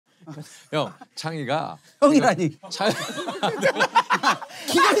형 창희가 형이라니.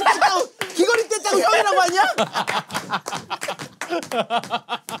 귀걸이 뗐다고 형이라고 하냐?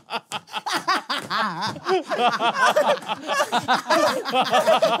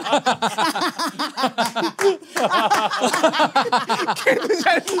 걔도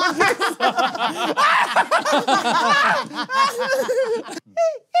잘 모르겠어.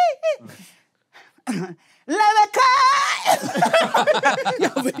 레베카!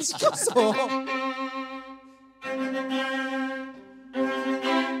 야, 왜 시켰어?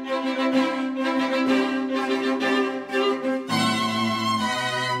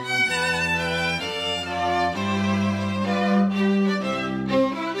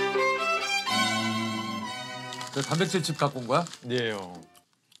 너 단백질 칩 갖고 온 거야? 네, 형.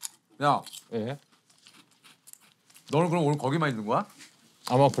 야, 예? 너는 그럼 오늘 거기만 있는 거야?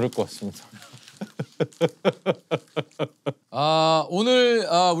 아마 그럴 것 같습니다. 오늘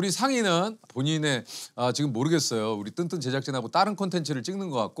우리 상희는 본인의 지금 모르겠어요. 우리 뜬뜬 제작진하고 다른 콘텐츠를 찍는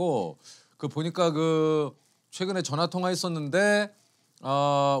것 같고 그 보니까 그 최근에 전화 통화했었는데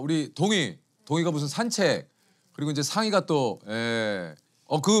우리 동희가 무슨 산책 그리고 이제 상희가 또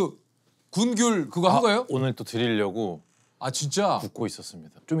그 군귤 그거 한 거예요? 오늘 또 드리려고 진짜? 붓고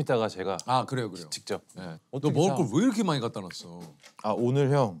있었습니다. 좀 이따가 제가 그래요. 직접. 네. 너 먹을 걸 왜 이렇게 많이 갖다 놨어?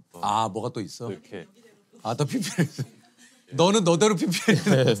 오늘 형. 뭐가 또 있어? 또 이렇게. 너 PPL. 너는 너대로 PPL.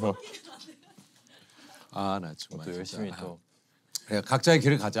 네. 나 정말. 또 열심히 또. 그래, 각자의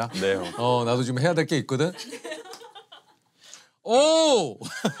길을 가자. 네, 형. 나도 지금 해야 될 게 있거든. 오!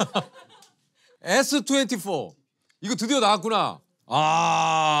 S24. 이거 드디어 나왔구나.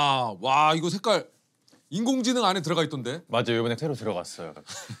 와, 이거 색깔 인공지능 안에 들어가 있던데. 맞아요. 이번에 새로 들어갔어요.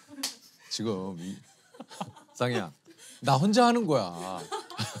 지금 상희야, 나 혼자 하는 거야.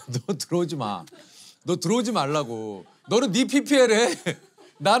 너 들어오지 마. 너 들어오지 말라고. 너는 네 PPL 해.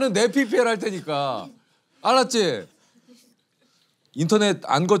 나는 내 PPL 할 테니까. 알았지? 인터넷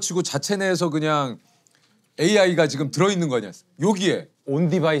안 거치고 자체 내에서 그냥 AI가 지금 들어있는 거냐? 여기에. 온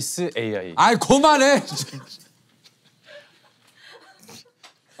디바이스 AI. 그만해.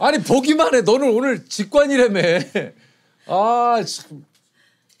 아니 보기만 해. 너는 오늘 직관이라며. 참.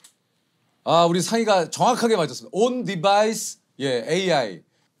 우리 상희가 정확하게 맞췄습니다. On device, AI.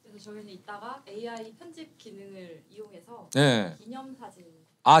 그래서 저희는 이따가 AI 편집 기능을 이용해서 기념사진.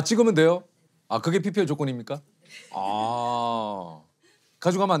 찍으면 돼요? 그게 PPL 조건입니까?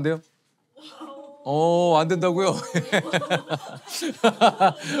 가져가면 안 돼요? 안 된다고요?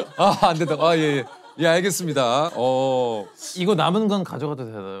 안 된다고. 예, 알겠습니다. 이거 남은 건 가져가도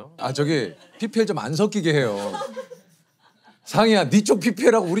되나요? 저기 PPL 좀 안 섞이게 해요. 상희야, 네 쪽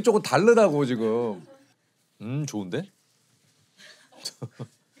PPL하고 우리 쪽은 다르다고 지금. 좋은데?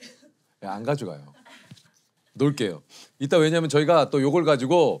 안 가져가요. 놀게요. 이따 왜냐면 저희가 또 요걸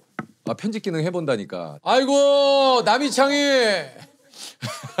가지고 편집 기능 해본다니까. 아이고 남이창이.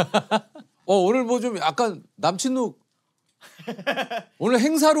 오늘 뭐 좀 약간 남친룩. 오늘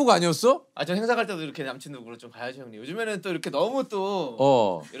행사룩 아니었어? 저 행사 갈 때도 이렇게 남친룩으로 좀 가야죠, 형님. 요즘에는 또 이렇게 너무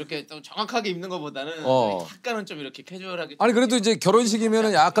또 이렇게 좀 정확하게 입는 것보다는 약간은 좀 이렇게 캐주얼하게. 아니 그래도 이제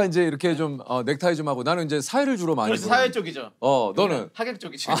결혼식이면은 약간 이제 이렇게 좀 넥타이 좀 하고 나는 이제 사회를 주로 많이. 그래서 사회 쪽이죠. 너는 하객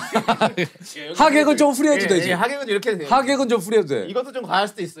쪽이죠. 하객은 좀 프리해도 되지. 하객은 이렇게 돼요. 하객은 좀 프리해도 돼. 이것도 좀 과할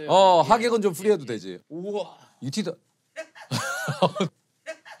수도 있어요. 하객은 좀 프리해도 되지. 우와. 유티다.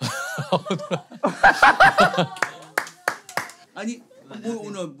 아니 뭐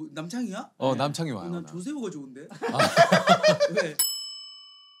오늘 남창이야? 남창이 와요. 난 조세호가 좋은데. 왜?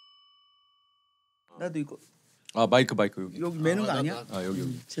 나도 이거. 마이크 여기. 여기 매는 거 아니야?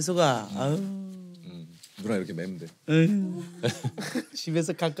 여기. 재석아. 누나 이렇게 매면 돼.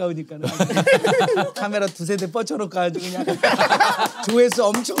 집에서 가까우니까 카메라 두세 대 뻗쳐놓고 아주 그냥 조회수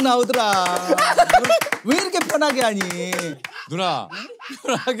엄청 나오더라. 왜 이렇게 편하게 하니? 누나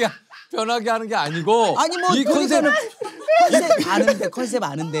편하게 하는 게 아니고. 아니 뭐 이 컨셉 컨셉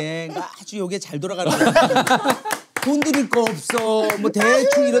아는데 그러니까 아주 요게 잘 돌아가는 거야. 돈 드릴 거 없어. 뭐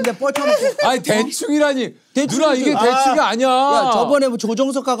대충 이런 데 뻗쳐놓고. 아니 대충이라니. 대충이지. 누나 이게 대충이 아니야. 야 저번에 뭐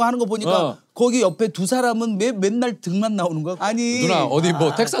조정석하고 하는 거 보니까 거기 옆에 두 사람은 맨날 등만 나오는 거야. 아니 누나 어디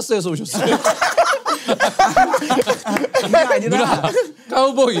뭐 텍사스에서 오셨어요? 그게 아니라 누나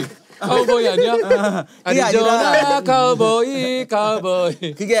카우보이 아니야? 그게 아니라 카우보이.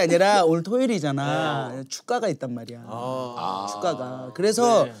 그게 아니라 오늘 토요일이잖아. 축가가 있단 말이야. 축가가.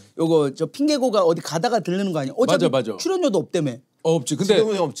 그래서 요거 저 핑계고가 어디 가다가 들르는 거 아니야? 어차피 맞아. 출연료도 없다며. 없지. 근데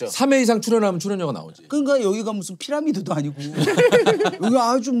지금은 없죠. 3회 이상 출연하면 출연료가 나오지. 그러니까 여기가 무슨 피라미드도 아니고 여기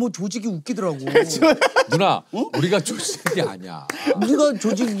아주 뭐 조직이 웃기더라고. 누나, 우리가 조직이 아니야. 우리가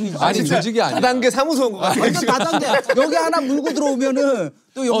조직이지. 아니 조직이 아니야. 다단계 사무소인 것 같아. 완전 다단계. 여기 하나 물고 들어오면은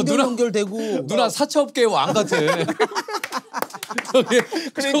또 연결되고. 누나 사채업계 왕 같아. 저기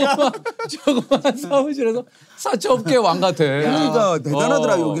그러니까 조그만 사무실에서 사채업계 왕 같아. 그러니까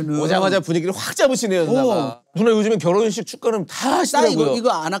대단하더라 여기는. 오자마자 분위기를 확 잡으시네요 누나가. 누나 요즘에 결혼식 축가는 다 하시더라고요. 이거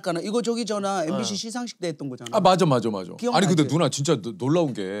안 할까나? 이거 저기 전화 MBC 시상식 때 했던 거잖아. 아 맞아. 기억나지? 아니 근데 누나 진짜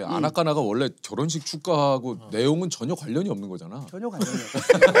놀라운 게 아나까나가 원래 결혼식 축가하고 내용은 전혀 관련이 없는 거잖아. 전혀 관련이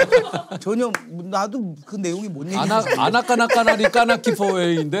없어. 전혀 나도 그 내용이 뭔 얘기인지. 아나까나까나리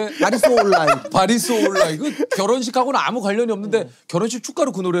까나키퍼웨이인데 바리소 온라인. 바리소 온라인. 그 결혼식하고는 아무 관련이 없는데 결혼식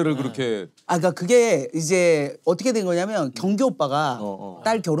축가로 그 노래를 그렇게. 아 그러니까 그게 이제 어떻게 된 거냐면 경규 오빠가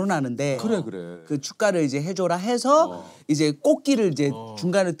딸 결혼하는데 그래. 그 축가를 이제 해줘라 해서 이제 꽃길을 이제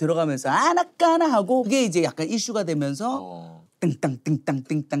중간에 들어가면서 아나까나 하고 그게 이제 약간 이슈가 되면서 띵땅 띵땅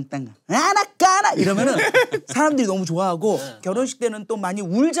띵땅땅 아나까나 이러면은 사람들이 너무 좋아하고 결혼식 때는 또 많이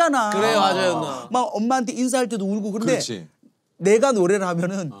울잖아. 그래요, 맞아요, 누나. 막 엄마한테 인사할 때도 울고 그런데 그렇지. 내가 노래를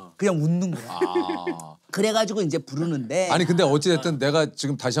하면은 그냥 웃는 거야. 아. 그래가지고 이제 부르는데. 아니 근데 어찌됐든 내가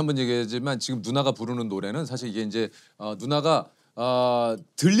지금 다시 한번 얘기하지만 지금 누나가 부르는 노래는 사실 이게 이제 누나가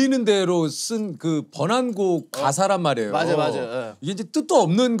들리는 대로 쓴 그 번안곡 가사란 말이에요. 맞아. 이게 이제 뜻도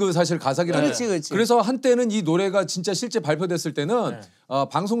없는 그 사실 가사긴 한데. 그렇지. 그래서 한때는 이 노래가 진짜 실제 발표됐을 때는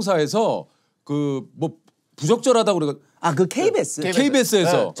방송사에서 그 뭐 부적절하다고 그래가. 아 그 KBS.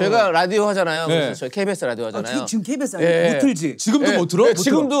 KBS에서 저희가 라디오 하잖아요. 네. 그래서 저희 KBS 라디오 하잖아요. 지금 KBS 아니야? 못 틀지. 지금도 못 들어? 네,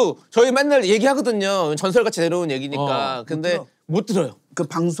 지금도 저희 맨날 얘기하거든요. 전설같이 내려온 얘기니까. 근데 들어. 못 들어요. 그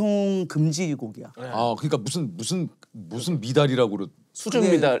방송 금지 곡이야. 아 그러니까 무슨 미달이라고 그러. 수준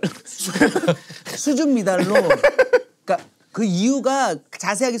미달. 수준 미달로. 그러니까 그 이유가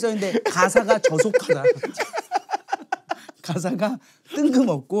자세하게 써 있는데 가사가 저속하다. 가사가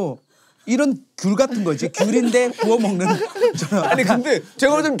뜬금없고 이런 귤 같은 거지. 귤인데 구워 먹는. 아니 근데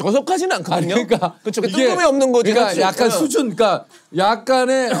제가 좀 저속하지는 않거든요. 그러니까 그쪽에 뜬금이 없는 거지. 그러니까 약간 수준, 그러니까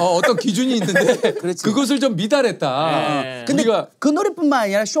약간의 어떤 기준이 있는데 그것을 좀 미달했다. 네. 근데 우리가 그 노래뿐만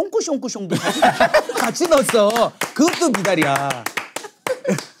아니라 숑쿠숑쿠숑도 같이 넣었어. 그것도 미달이야.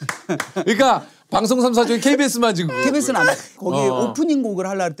 그러니까 방송 3사 중에 KBS만 지금 KBS는 안 해. 거기 오프닝 곡을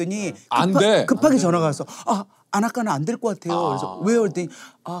하려 했더니 안 돼. 급하게 전화가 와서 안 할까는 안 될 것 같아요. 그래서 왜요? 그랬더니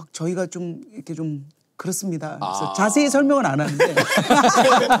저희가 좀 이렇게 좀 그렇습니다. 그래서 자세히 설명은 안 하는데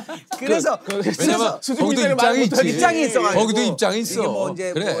그래서 왜냐면 거기도 입장이 있지. 입장이 있어가지고 거기도 입장이 있어. 이게 뭐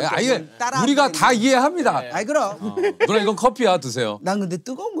이제 그래. 뭐 아예 따라 우리가 다 이해합니다. 아이 그럼. 누나 이건 커피야, 드세요. 난 근데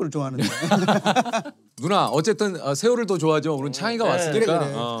뜨거운 걸 좋아하는데. 누나 어쨌든 세월을 더 좋아하죠. 오늘 창이가 왔으니까.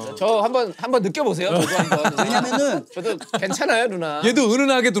 그래. 저 한번 느껴보세요. 저도 한번. 왜냐면은 저도 괜찮아요, 누나. 얘도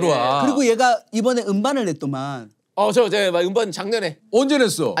은은하게 들어와. 그리고 얘가 이번에 음반을 냈더만. 저 음반 작년에. 언제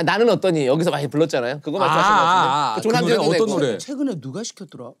냈어? 나는 어떠니 여기서 많이 불렀잖아요. 그거 말씀하신 것 같은데. 그 노래 어떤 내고. 노래? 최근에 누가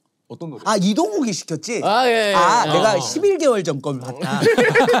시켰더라? 어떤 노래? 이동욱이 시켰지? 예. 내가 11개월 전 걸 봤다.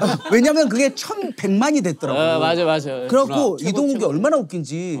 왜냐면 그게 1,100만이 됐더라고. 맞아. 그래갖고 최고, 이동욱이 최고. 얼마나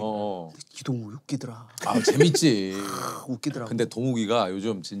웃긴지. 이동욱이 웃기더라. 재밌지. 웃기더라고. 근데 동욱이가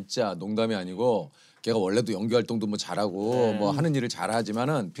요즘 진짜 농담이 아니고 걔가 원래도 연기 활동도 뭐 잘하고 뭐 하는 일을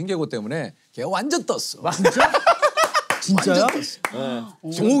잘하지만은 핑계고 때문에 걔가 완전 떴어. 진짜요?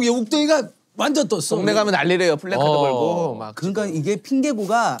 동욱이 욱동이가 완전 떴어. 동네 가면 난리래요. 플래카드 걸고 막. 그러니까 이게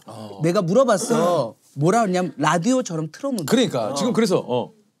핑계고가 내가 물어봤어. 뭐라 그러냐면 라디오처럼 틀어놓는. 그러니까 지금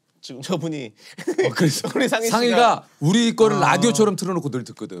그래서 지금 저분이 그래서 우리 상희가 우리 거를 라디오처럼 틀어놓고 늘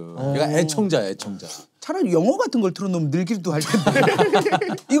듣거든. 걔가 애청자야. 차라리 영어 같은 걸 틀어놓으면 늘기도 할 텐데.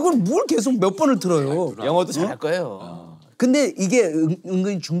 이걸 뭘 계속 몇 번을 틀어요. 영어도 잘할 거예요. 근데 이게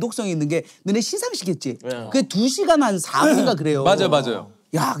은근히 중독성이 있는 게 너네 시상식 했지? 그게 2시간 한 4분인가 그래요. 맞아요.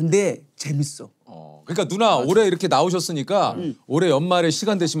 야 근데 재밌어. 그러니까 누나 올해 이렇게 나오셨으니까 올해 연말에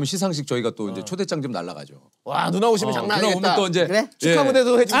시간 되시면 시상식 저희가 또 이제 초대장 좀 날라가죠. 와 누나 오시면 장난 누나 아니겠다. 오면 또 이제 그래? 축하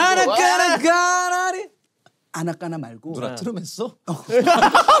무대도 해주고. 아나까나까나리 아나까나 말고. 누나 트름했어?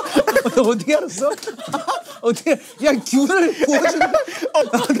 어떻게 알았어? 어떻게? 야 귤을 구워주는.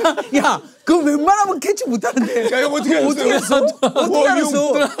 야 그거 웬만하면 캐치 못하는데. 야 이거 어떻게 했어? 어떻게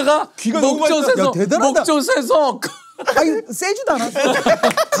알았어? 누나가 귀가 너무 목젖에서 야, 대단하다. 목젖에서 아니 세지도 않았어.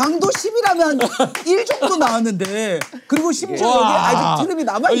 강도 10이라면 1 정도 나왔는데 그리고 심지어 여기 아직 트름이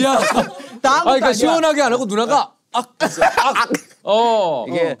남아있어. 야. 그러니까 아니야. 시원하게 안 하고 누나가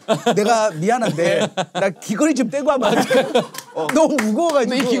이게 내가 미안한데 나 귀걸이 좀 떼고 하면 안 돼? 너무 무거워가지고.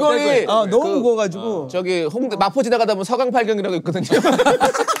 근데 이 귀걸이 너무 무거워가지고. 저기 홍대 마포 지나가다 보면 서강팔경이라고 있거든요.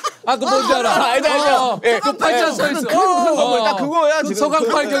 그 뭔지 알아? 알죠. 그 반찬 써 있어. 딱 그거야. 그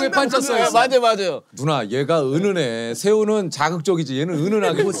서강팔경에 반찬 써 있어. 맞아요. 누나 얘가 은은해. 새우는 자극적이지. 얘는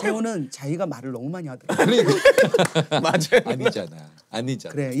은은하게. 그리고 새우는 자기가 말을 너무 많이 하더라고. 그러니까. 맞아요.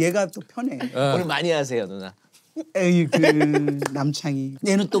 아니잖아. 그래, 얘가 또 편해. 오늘 많이 하세요, 누나. 에이 그 남창이.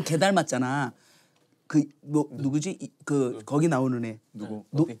 얘는 또 걔 닮았잖아. 그 누구지? 거기 나오는 애. 누구?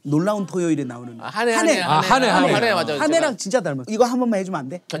 놀라운 토요일에 나오는 애. 한해 맞아. 한해랑 진짜 닮았어. 이거 한 번만 해주면 안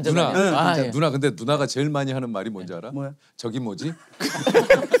돼? 누나, 예. 누나 근데 누나가 제일 많이 하는 말이 뭔지 알아? 뭐야? 저기 뭐지?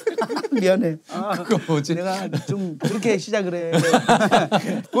 미안해. 그거 뭐지? 내가 좀 그렇게 시작을 해.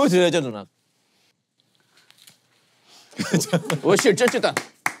 보여줘야죠, 누나. 워실 쩌쩌다.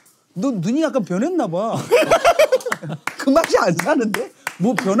 너 눈이 약간 변했나 봐. 그 맛이 안 사는데?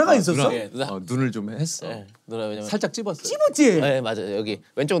 뭐 변화가 있었어? 누나. 눈을 좀 했어. 네, 누나 왜냐면 살짝 찝었어. 찝었지? 네, 맞아요. 여기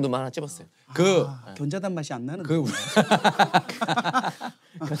왼쪽 눈만 하나 찝었어요. 견자단 맛이 안 나는데.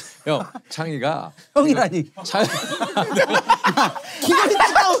 형 창이가 형이라니.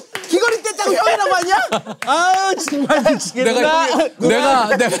 귀걸이 뗐다고 형이라고 하냐? 아 정말 미치겠네. 내가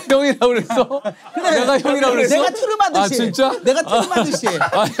형이라고 그랬어? 내가 형이라고 그랬어? 내가 트름하듯이. 아 진짜? 내가 트름하듯이.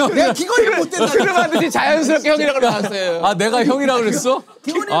 내가 귀걸이를 못 뗐다. 트름하듯이 자연스럽게 형이라고 나왔어요. 아 내가 형이라고 그랬어?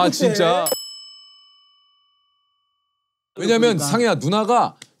 아 진짜? 왜냐면 상혜야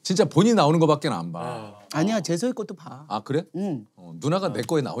누나가 진짜 본인 나오는 거밖에 안 봐. 아니야 재석이 것도 봐. 아 그래? 응. 누나가 내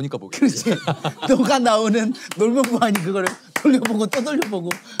거에 나오니까 보겠지. 그렇지. 너가 나오는 놀면 뭐하니 그거를 돌려보고 또 돌려보고.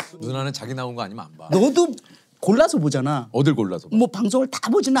 누나는 자기 나온 거 아니면 안 봐. 너도 골라서 보잖아. 어딜 골라서 봐? 뭐 방송을 다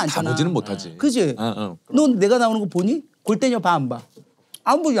보지는 않잖아. 다 보지는 못하지. 그지? 넌 내가 나오는 거 보니? 골대녀 봐 안 봐?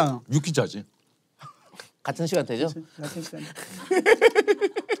 안 보잖아. 유키자지. 같은 시간대죠? 같은 시간에.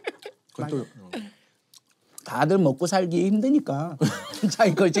 그건 또 다들 먹고 살기 힘드니까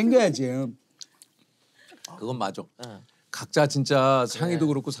자기 걸 챙겨야지. 그건 맞아. 각자 진짜 창희도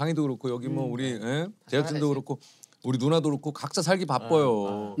그렇고 상희도 그렇고 여기 뭐 우리 제작진도 그렇고 우리 누나도 그렇고 각자 살기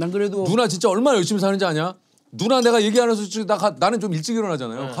바빠요. 난 그래도 누나 진짜 얼마나 열심히 사는지 아냐? 누나 내가 얘기 안 해서 나는 좀 일찍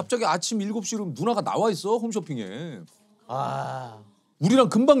일어나잖아요. 갑자기 아침 7시로 누나가 나와 있어 홈쇼핑에. 우리랑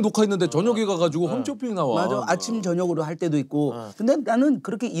금방 녹화했는데 저녁에 가가지고 홈쇼핑 나와. 맞아. 아침 저녁으로 할 때도 있고. 근데 나는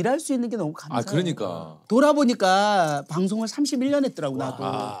그렇게 일할 수 있는 게 너무 감사해. 그러니까. 돌아보니까 방송을 31년 했더라고 나도.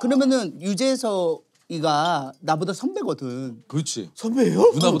 그러면은 유재석이가 나보다 선배거든. 그렇지.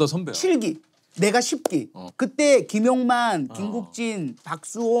 선배예요? 누나보다 선배야. 7기. 내가 10기. 그때 김용만, 김국진,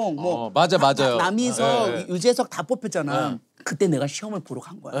 박수홍, 뭐 맞아요. 남희석, 유재석 다 뽑혔잖아. 그때 내가 시험을 보러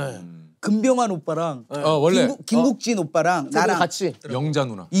간 거야. 금병환 오빠랑 원래 김국진 오빠랑 나랑 같이 영자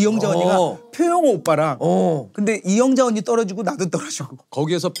누나. 이영자 언니가 표영호 오빠랑. 근데 이영자 언니 떨어지고 나도 떨어지고.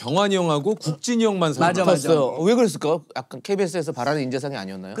 거기에서 병환이 형하고 국진이 형만 살았어. 맞아. 왜 그랬을까? 약간 KBS에서 바라는 인재상이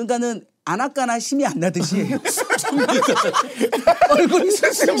아니었나요? 그러니까는 아나까나 힘이 안 나듯이 얼굴이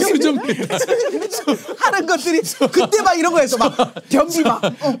수좀 하는 것들이 그때 막 이런 거였어. 막 변비 막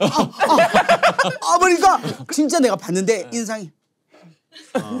그러니까 진짜 내가 봤는데 인상이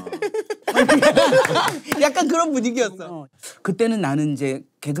약간 그런 분위기였어. 그때는 나는 이제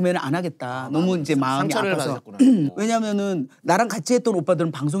개그맨을 안 하겠다. 너무 이제 마음이 상처를 아파서. 받았구나. 왜냐면은 나랑 같이 했던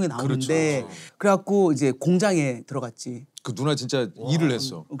오빠들은 방송에 나오는데 그래갖고 이제 공장에 들어갔지. 그 누나 진짜 일을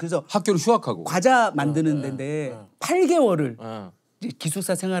했어. 그래서 학교를 휴학하고. 과자 만드는 데인데 8개월을 이제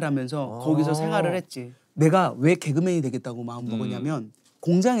기숙사 생활하면서 거기서 생활을 했지. 내가 왜 개그맨이 되겠다고 마음 먹었냐면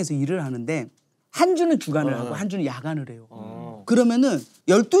공장에서 일을 하는데 한 주는 주간을 하고 한 주는 야간을 해요. 그러면은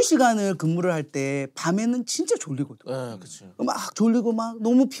 12시간을 근무를 할 때 밤에는 진짜 졸리거든. 그치. 막 졸리고 막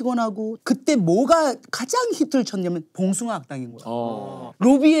너무 피곤하고. 그때 뭐가 가장 히트를 쳤냐면 봉숭아 학당인 거야.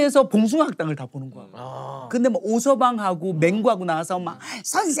 로비에서 봉숭아 학당을 다 보는 거야. 근데 뭐 오서방하고 맹구하고 나와서 막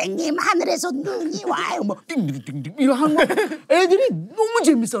선생님 하늘에서 눈이 와요 뭐 띵띵띵띵 이런 한 거 애들이 너무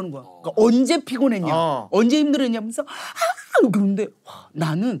재밌어하는 거야. 그러니까 언제 피곤했냐 언제 힘들었냐면서 그런데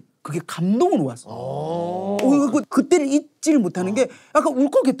나는 그게 감동으로 왔어. 그때를 잊지를 못하는 게 약간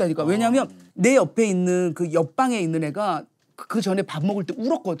울컥했다니까. 왜냐하면 내 옆에 있는 그 옆방에 있는 애가 그 전에 밥 먹을 때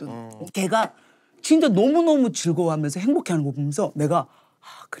울었거든. 걔가 진짜 너무너무 즐거워하면서 행복해하는 거 보면서 내가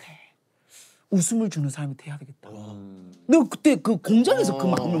그래 웃음을 주는 사람이 돼야 되겠다. 내가 그때 그 공장에서 그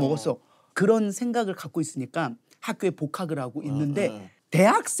마음을 먹었어. 그런 생각을 갖고 있으니까 학교에 복학을 하고 있는데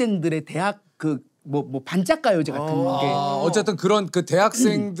대학생들의 대학 뭐 반짝가요제 같은 게 어쨌든 그런 그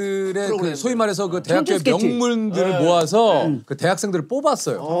대학생들의 그 소위 말해서 그 대학교의 스케치. 명문들을 모아서 그 대학생들을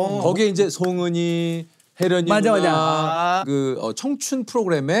뽑았어요. 거기에 이제 송은이, 혜련이 맞아. 누나 그 청춘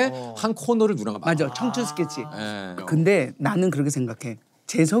프로그램의 한 코너를 누나가 맞아 청춘 스케치. 예. 근데 나는 그렇게 생각해.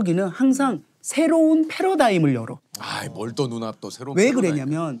 재석이는 항상 새로운 패러다임을 열어. 뭘 또 누나 또 새로운 왜 패러다임.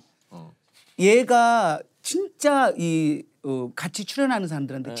 그러냐면 얘가 진짜 이 같이 출연하는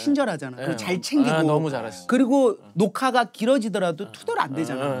사람들한테 친절하잖아. 그리고 잘 챙기고. 너무 잘하시죠. 그리고 녹화가 길어지더라도 투덜 안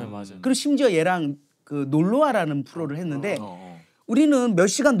되잖아. 맞아. 그리고 심지어 얘랑 그 놀러와라는 프로를 했는데 우리는 몇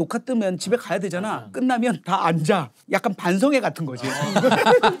시간 녹화 뜨면 집에 가야 되잖아. 끝나면 다 앉아. 약간 반성회 같은 거지.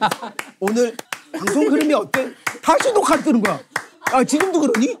 오늘 방송 흐름이 어때? 다시 녹화 뜨는 거야. 아 지금도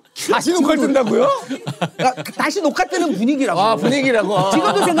그러니? 다시 녹화 뜬다고요? 다시 녹화 뜨는 분위기라고. 아 분위기라고.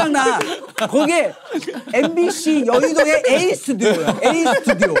 지금도 생각나. 거기에 MBC 여의도의 A 스튜디오야. A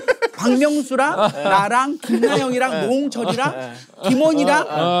스튜디오. 박명수랑 나랑 김나영이랑 노홍철이랑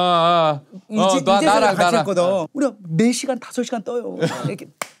김원이랑 이재석이랑 같이 했거든. 우리가 4시간 5시간 떠요. 이렇게.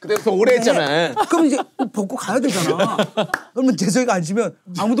 그때부터 오래 했잖아. 그럼 이제 벗고 가야 되잖아. 그러면 재석이가 앉으면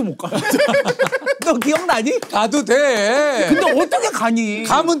아무도 못 가. 너 기억나니? 가도 돼. 근데 어떻게 가니?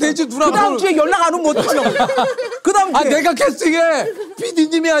 가면 되지 누나. 그 다음 주에 연락 안 오면 어떡하냐고. 그 다음 주에. 내가 캐스팅해.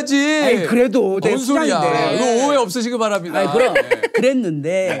 PD님이 하지. 에이, 그래도 내 뭔 소리야. 수장인데. 이거 오해 없으시기 바랍니다. 아니,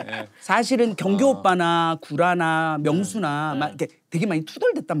 그랬는데 사실은 경규 오빠나 구라나 명수나 막 이렇게 되게 많이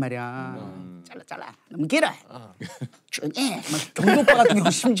투덜댔단 말이야. 잘라 너무 길어. 조용히 막 경규 오빠 같은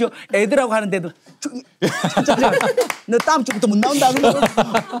경우 심지어 애들하고 하는데도 조용히 잘라. 너 다음 주부터 못 나온다.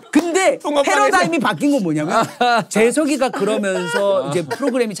 근데 패러다임이 바뀐 건 뭐냐면 재석이가 그러면서 이제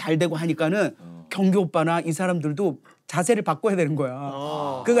프로그램이 잘 되고 하니까는 경규 오빠나 이 사람들도 자세를 바꿔야 되는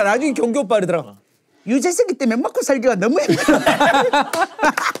거야. 그러니까 나중에 경규 오빠 그러더라고. 유재석이 때문에 먹고 살기가 너무 힘들어.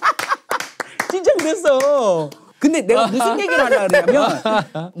 진짜 그랬어. 근데 내가 무슨 얘기를 하려고 그러냐면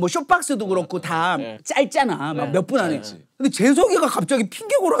뭐 쇼박스도 그렇고 다 짧잖아. 막 몇 분 안에. 근데 재석이가 갑자기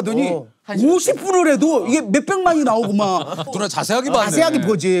핑계고를 하더니 50분을 해도 이게 몇백만이 나오고 막 누나 자세하게 봤네. 자세하게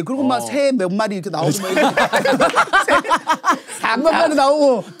보지. 그리고 막 새 몇 마리 이렇게 나오고 막 닭 몇 마리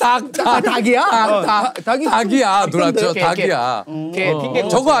나오고 닭이야? 닭이야 누나 저 닭이야. 핑계.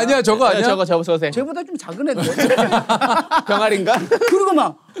 저거 아니야 저거 아니야. 저거 보세요. 쟤보다 좀 작은 애들. 병아리인가? 그리고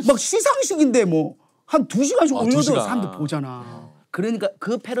막 시상식인데 뭐 한 2시간씩 올려도 2시간. 사람들 보잖아. 그러니까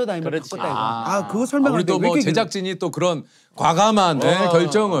그 패러다임을 그렇지. 바꿨다 이거. 그거 설명할 우리 때 또 뭐 제작진이 또 그런 과감한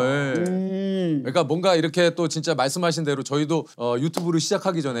결정을. 그러니까 뭔가 이렇게 또 진짜 말씀하신 대로 저희도 유튜브를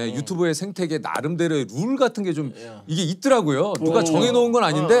시작하기 전에 유튜브의 생태계 나름대로의 룰 같은 게 좀 이게 있더라고요. 누가 정해놓은 건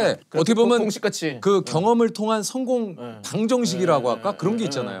아니데 어떻게 보면 공식같이 그 경험을 통한 성공 방정식이라고 할까 그런 게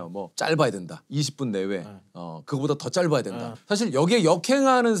있잖아요. 뭐 짧아야 된다. 20분 내외. 그거보다 더 짧아야 된다. 사실 여기에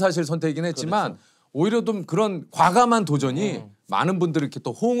역행하는 사실 선택이긴 했지만 오히려 좀 그런 과감한 도전이 많은 분들이 이렇게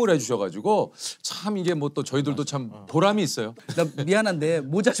또 호응을 해주셔가지고 참 이게 뭐 또 저희들도 참 보람이 있어요. 나 미안한데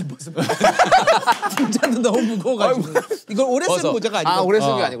모자 좀 벗어. 진짜도 너무 무거워가지고. 이걸 오래 쓴 모자가 아니고. 아 오래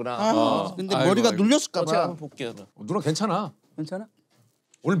쓴 게 아니구나. 근데 아이고, 머리가 아이고. 눌렸을까 제가 봐. 한번 볼게요. 누나 괜찮아. 괜찮아?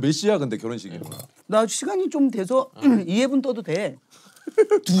 오늘 몇 시야 근데 결혼식이? 나 시간이 좀 돼서 2회분 떠도 돼.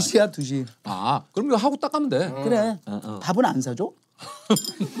 2시야 2시. 그럼 이거 하고 딱 가면 돼. 그래. 밥은 안 사줘?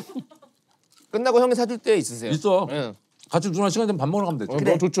 끝나고 형이 사줄 때 있으세요? 있어. 예. 같이 누나 시간 되면 밥 먹으러 가면 되지.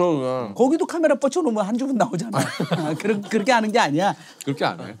 그래. 좋죠. 거기도 카메라 뻗쳐놓으면 한 주분 나오잖아. 그렇게 하는 게 아니야. 그렇게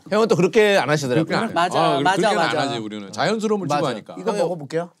안 해. 형은 또 그렇게 안 하시더라고요. 그렇게 안 해. 맞아. 그렇게는 안 하지 우리는. 자연스러움을 추구하니까. 이거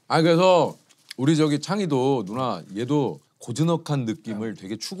먹어볼게요. 그래서 우리 저기 창희도 누나 얘도 고즈넉한 느낌을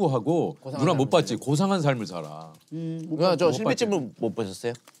되게 추구하고 누나 못 봤지? 고상한 삶을 살아. 누나 저 실비집을 못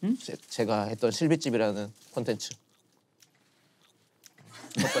보셨어요? 제가 했던 실비집이라는 콘텐츠.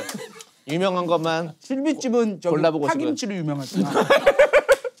 유명한 것만 실비집은 저기 골라보고 파김치로 유명하잖아.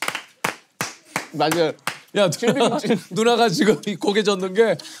 맞아요. 야 누나가 지금 이 고개 젓는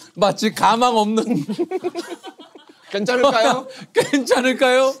게 마치 가망 없는 괜찮을까요?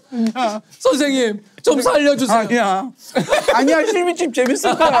 괜찮을까요? 선생님 좀 살려주세요. 아니야 실비집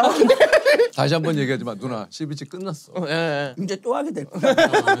재밌을 거야. 다시 한번 얘기하지만 누나 실비집 끝났어. 예. 이제 또 하게 될 거야.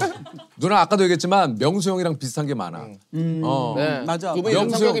 누나 아까도 얘기했지만 명수 형이랑 비슷한 게 많아. 네. 맞아. 두 분이 좀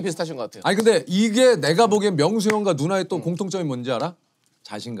명수 성격이 형. 비슷하신 것 같아요. 아니 근데 이게 내가 보기엔 명수 형과 누나의 또 공통점이 뭔지 알아?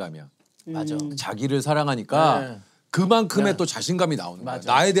 자신감이야. 맞아. 자기를 사랑하니까 네. 그만큼의 또 자신감이 나오는 거야.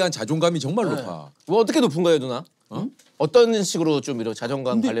 나에 대한 자존감이 정말 높아. 뭐 어떻게 높은 거예요, 누나? 어떤 식으로 좀 이런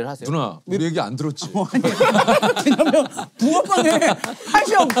자존감 관리를 하세요? 누나 우리 얘기 안 들었지? 왜냐면 붕어빵에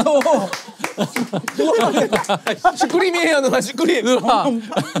팥이 없어. 붕어빵에 슈크림이에요, 누나 슈크림. 누나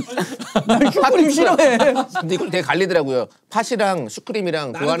난 슈크림 싫어해. 근데 이걸 되게 갈리더라고요. 팥이랑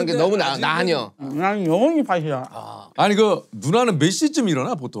슈크림이랑 그거 하는 게 너무 나하녀. 난 영원히 팥이야. 아니 그 누나는 몇 시쯤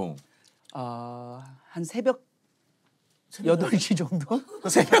일어나 보통? 한 새벽 8시 정도?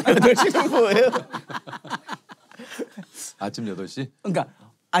 새벽 8시 정도예요? 아침 8시? 그러니까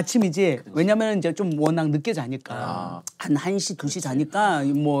아침이지. 왜냐면 이제 좀 워낙 늦게 자니까. 한 1시, 2시 자니까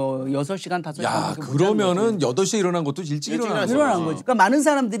뭐 6시간, 5시간. 야, 그러면은 8시에 일어난 것도 일찍 일어난 거지. 그러니까 많은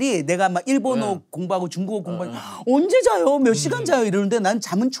사람들이 내가 막 일본어 공부하고 중국어 공부하고 언제 자요? 몇 시간 자요? 이러는데 난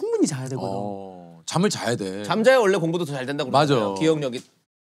잠은 충분히 자야 되거든. 잠을 자야 돼. 잠자야 원래 공부도 더 잘 된다고 그러잖아요. 맞아. 기억력이.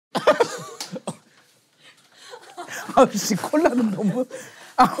 아씨 콜라는 너무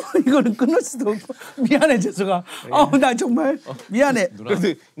이거는 끊을 수도 없고 미안해 재석아. 나 정말 미안해.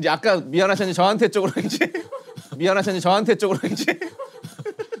 그래도 이제 아까 미안하셨니 저한테 쪽으로 이제 미안하셨니 저한테 쪽으로 이제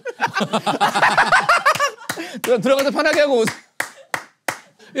들어가서 편하게 하고 오세요.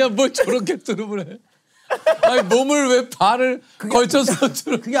 야, 뭘 저렇게 드립을 해? 아니 몸을 왜 발을 걸쳐서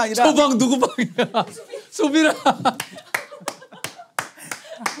그게 아니라 저방 누구 방이야? 수빈아.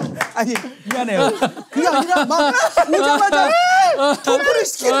 아니 미안해요. 그게 아니라 막 오자마자 토크를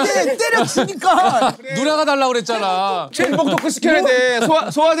시키는데 때려치니까 누나가 달라고 그랬잖아. 체인복 토크 시켜야 돼.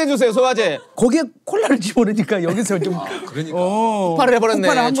 소화제 주세요. 소화제. 거기에 콜라를 집어넣으니까 여기서 좀 그러니까. 폭발을 해버렸네.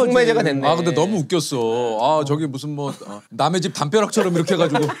 폭발을 한 거지. 촉매제가 됐네. 아 근데 너무 웃겼어. 아 저기 무슨 뭐 남의 집 담벼락처럼 이렇게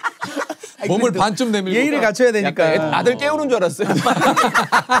해가지고 몸을 반쯤 내밀고. 예의를 갖춰야 되니까. 약간 아들 깨우는 줄 알았어요.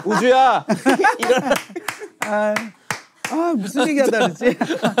 우주야. 일어나. 무슨 얘기하다 그랬지?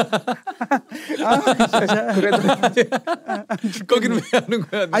 그래도 거기는 왜 하는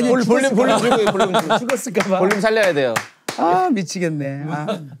거야? 아니 볼륨 주고 볼륨 주고. 죽었을까봐. 볼륨 살려야 돼요. 미치겠네.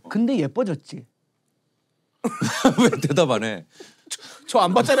 근데 예뻐졌지. 왜 대답 안 해? 저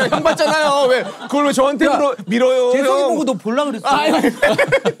안 봤잖아요. 형 봤잖아요. 왜 그걸 왜 저한테 밀어요? 재석이 형. 보고 너 볼라 그랬어.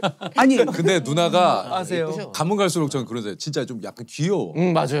 아니 근데 누나가 아세요. 가면 갈수록 저는 그러세요. 진짜 좀 약간 귀여워.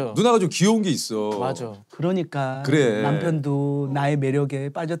 맞아요. 누나가 좀 귀여운 게 있어. 맞아. 그러니까 그래. 남편도 나의 매력에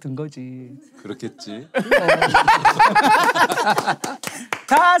빠져든 거지. 그렇겠지.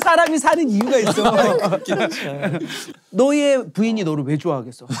 다 사람이 사는 이유가 있어. 너의 부인이 너를 왜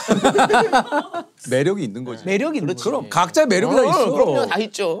좋아하겠어? 매력이 있는 거지. 매력이 있는 거지. 그럼 각자 매력이 다 있어. 그럼요. 다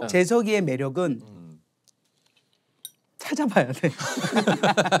있죠. 재석이의 매력은 찾아봐야 돼.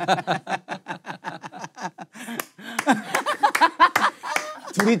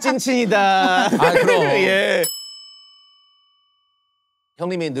 둘이 찐친이다. 그럼. 예.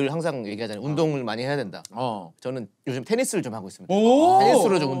 형님이 늘 항상 얘기하잖아요. 운동을 많이 해야 된다. 저는 요즘 테니스를 좀 하고 있습니다.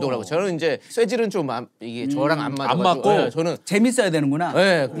 테니스로 좀 운동을 하고. 저는 이제 쇠질은 좀 이게 저랑 안 맞아가지고. 안 맞고. 네, 저는 재밌어야 되는구나.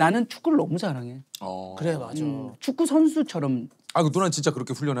 네. 나는 축구를 너무 잘해. 그래 맞아. 축구 선수처럼. 그 누나는 진짜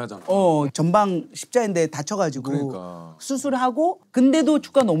그렇게 훈련하잖아. 전방 십자인대 다쳐가지고 그러니까. 수술하고 근데도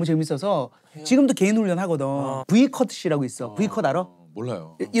축구가 너무 재밌어서 지금도 개인 훈련 하거든. V컷이라고 있어. V컷 알아?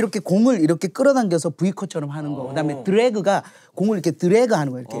 몰라요. 이렇게 공을 이렇게 끌어당겨서 V컷처럼 하는 거. 그다음에 드래그가 공을 이렇게 드래그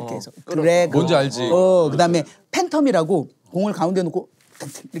하는 거야. 이렇게 해서 드래그. 뭔지 알지? 그다음에 팬텀이라고 공을 가운데 놓고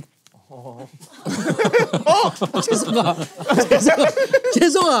이렇게.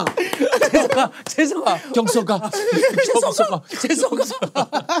 재석아 경서가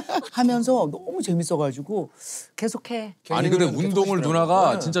하면서 너무 재밌어가지고 계속해. 아니 근데 운동을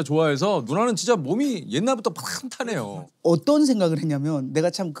누나가 진짜 좋아해서 누나는 진짜 몸이 옛날부터 탄탄해요. 어떤 생각을 했냐면 내가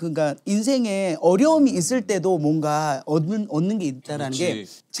참 그러니까 인생에 어려움이 있을 때도 뭔가 얻는 게 있다라는 게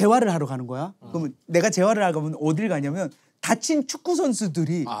재활을 하러 가는 거야. 그러면 내가 재활을 하러 가면 어딜 가냐면 다친 축구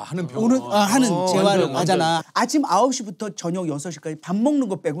선수들이 하는 병원 하는 재활을 완전. 하잖아. 아침 9시부터 저녁 6시까지 밥 먹는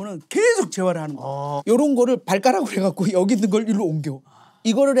거 빼고는 계속 재활을 하는 거야. 요런 거를 발가락으로 해갖고 여기 있는 걸 일로 옮겨.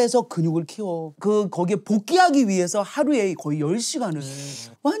 이거를 해서 근육을 키워. 거기에 복귀하기 위해서 하루에 거의 10시간을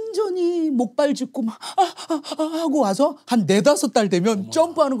완전히 목발 짚고 막 하고 와서 한 4-5달 되면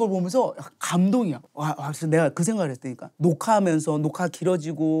점프하는 걸 보면서 감동이야. 그래서 내가 그 생각을 했다니까. 녹화하면서 녹화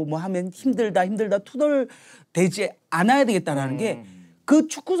길어지고 뭐 하면 힘들다 투덜대지 않아야 되겠다라는 게 그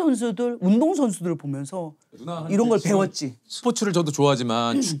축구 선수들, 운동 선수들을 보면서 이런 걸 배웠지. 스포츠를 저도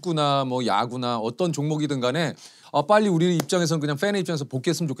좋아하지만 축구나 뭐 야구나 어떤 종목이든 간에 빨리 우리 입장에서는 그냥 팬의 입장에서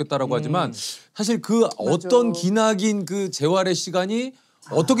복귀했으면 좋겠다라고 하지만 사실 그 어떤 기나긴 그 재활의 시간이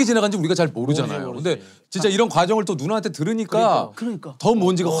어떻게 지나간지 우리가 잘 모르잖아요. 근데 진짜 이런 과정을 또 누나한테 들으니까 그러니까. 더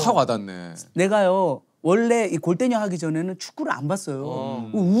뭔지가 확 와닿네. 내가요. 원래 이 골대녀 하기 전에는 축구를 안 봤어요.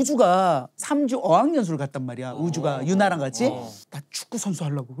 우주가 3주 어학연수를 갔단 말이야. 우주가 유나랑 같이. 나 축구 선수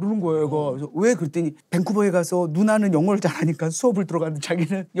하려고 그러는 거예요. 그래서 왜 그랬더니 밴쿠버에 가서 누나는 영어를 잘하니까 수업을 들어갔는데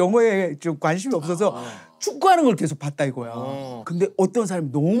자기는 영어에 좀 관심이 없어서 축구하는 걸 계속 봤다 이거야. 근데 어떤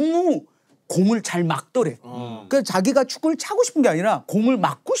사람이 너무 공을 잘 막더래. 그래서 자기가 축구를 차고 싶은 게 아니라 공을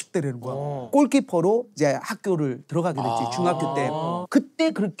막고 싶대라는 거야. 골키퍼로 이제 학교를 들어가게 됐지. 중학교 때.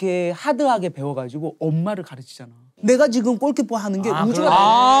 그때 그렇게 하드하게 배워가지고 엄마를 가르치잖아. 내가 지금 골키퍼 하는 게 우주가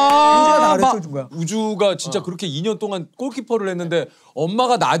다 가르쳐 준 거야. 우주가 진짜 그렇게 2년 동안 골키퍼를 했는데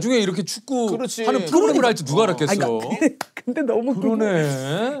엄마가 나중에 이렇게 축구 그렇지. 하는 프로그램을 할지 누가 알았겠어. 근데 너무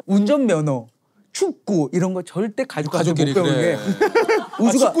그러네. 운전면허, 축구 이런 거 절대 가족끼리 못 배우는 게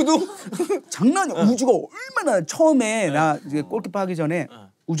우주가 축구도 장난이 아니야. 우주가 얼마나 처음에 나 이제 골키퍼 하기 전에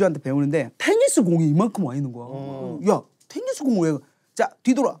우주한테 배우는데 테니스 공이 이만큼 와 있는 거야. 야 테니스 공 왜? 자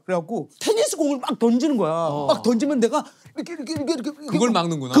뒤돌아. 그래갖고 테니스 공을 막 던지는 거야. 막 던지면 내가 이렇게 그걸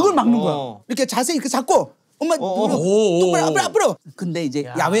막는구나. 그걸 막는 거야. 이렇게 자세 이렇게 잡고 엄마 똑바로 앞으로. 근데 이제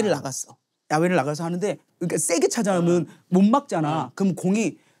야외를 나갔어. 야외를 나가서 하는데 그러니까 세게 차잖아면 못 막잖아. 그럼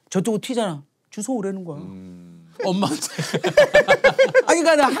공이 저쪽으로 튀잖아. 주워 오라는 거야. 엄마한테. 아니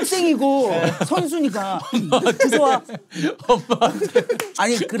그러니까 나 학생이고 선수니까 주워와. 엄마한테.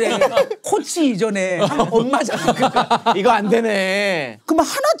 아니 그래 코치 이전에 엄마잖아. 그러니까. 이거 안 되네. 그러면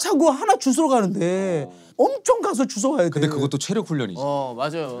하나 차고 하나 주워 가는데 엄청 가서 주워 와야 돼. 근데 그것도 체력 훈련이지.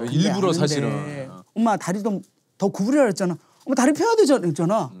 맞아요. 일부러 아는데. 사실은. 엄마 다리 좀 더 구부리라 그랬잖아. 엄마 다리 펴야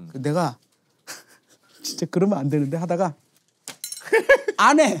되잖아. 내가 진짜 그러면 안 되는데 하다가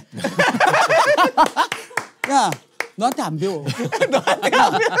안 해. 야 너한테 안 배워.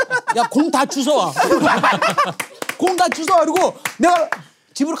 야 공 다 주워와. 공 다 주워와. 그리고 내가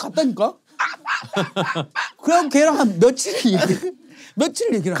집으로 갔다니까. 그럼 걔랑 한 며칠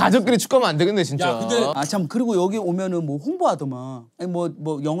얘기를 가족끼리 축구하면 안 되겠네 진짜. 야, 근데 아 참 그리고 여기 오면은 뭐 홍보하더만. 아니 뭐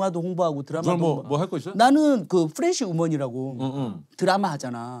영화도 홍보하고 드라마도 그럼 뭐 할 거 있어? 나는 그 프레시우먼이라고 드라마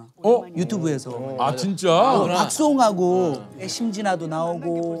하잖아. 유튜브에서. 아 진짜? 박수홍하고 심진아도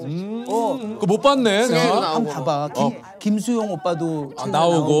나오고. 그거 못 봤네. 내가. 한번 봐봐. 김수용 오빠도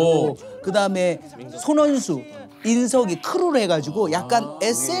나오고. 그다음에 손원수, 인석이 크루를 해가지고 약간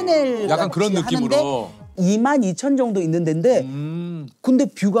SNL 약간 그런 느낌으로. 22,000 정도 있는 데인데 근데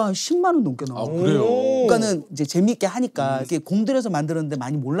뷰가 한 10만 원 넘게 나와. 아 그래요. 그러니까는 이제 재미있게 하니까 이렇게 공들여서 만들었는데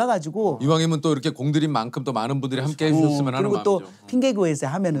많이 몰라가지고. 이왕이면 또 이렇게 공들인 만큼 또 많은 분들이 함께 해주셨으면 하는 그리고 또 마음이죠. 핑계고에서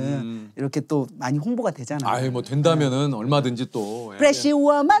하면은 이렇게 또 많이 홍보가 되잖아. 아이 뭐 된다면은 얼마든지 또.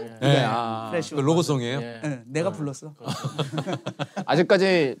 프레시우먼. 예, 프레시우먼. 그 로고송이에요. 네, 내가 불렀어.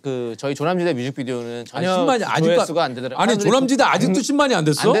 아직까지 그 저희 조남지대 뮤직비디오는 전혀 10만이 아직도 조회수가 안 되더라고요. 아니 조남지대 아직도 10만이 안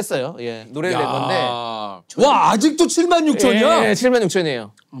됐어? 안 됐어요. 예, 노래를 낸 건데. 와 아직도 7만 6천이야? 예, 7만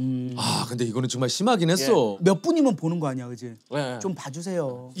 6천이에요. 아 근데 이거는 정말 심하긴 했어. 몇 분이면 보는 거 아니야, 그지? 예. 좀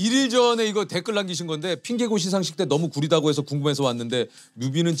봐주세요. 1일 전에 이거 댓글 남기신 건데 핑계고 시상식 때 너무 구리다고 해서 궁금해서 왔는데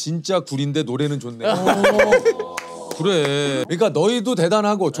뮤비는 진짜 구린데 노래는 좋네. 그래. 그러니까 너희도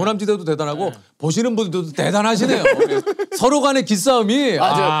대단하고 조남지대도 대단하고 보시는 분들도 대단하시네요. 서로 간의 기싸움이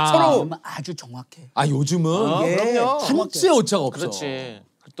서로 아주 정확해. 아 요즘은 예, 그럼요. 한치의 오차가 없어. 그렇지.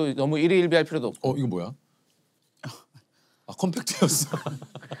 또 너무 일희일비할 필요도 없고. 이거 뭐야? 아 컴팩트였어.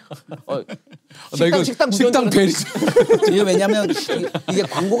 식당 베리. 이게 왜냐면 이게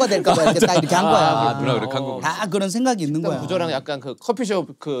광고가 될까봐 이렇게 딱 이렇게 한 거야. 아 누나 그렇게 한 거구나. 다 그런 생각이 있는 거야. 구조랑 약간 그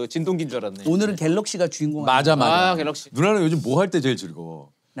커피숍 그 진동기인 줄 알았네. 오늘은 갤럭시가 주인공. 맞아. 아, 갤럭시. 누나는 요즘 뭐 할 때 제일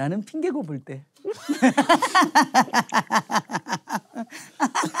즐거워? 나는 핑계고 볼 때.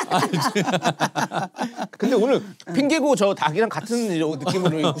 근데 오늘 핑계고 저 닭이랑 같은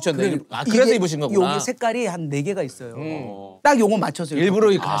느낌으로 입으셨네. 아, 그래서 이게 입으신 거구나. 여기 색깔이 한 4개가 있어요. 딱 요거 맞춰서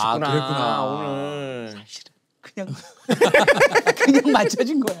일부러 이렇게 하셨구나. 그랬구나. 오늘. 그냥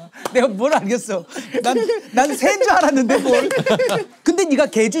맞춰진 거야. 내가 뭘 알겠어. 난 새인 줄 알았는데 뭘. 근데 네가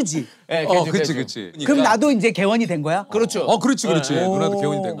개주지. 네, 그렇지. 그럼 나도 이제 개원이 된 거야? 그렇죠. 그렇지. 누나도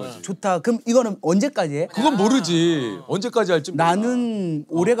개원이 된 거지. 좋다. 그럼 이거는 언제까지 해? 그건 모르지. 언제까지 할지 몰라. 나는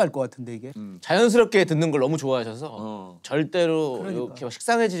오래 갈 것 같은데 이게. 자연스럽게 듣는 걸 너무 좋아하셔서 절대로 이렇게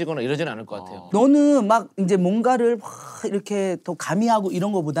식상해지거나 이러진 않을 것 같아요. 너는 막 이제 뭔가를 막 이렇게 더 가미하고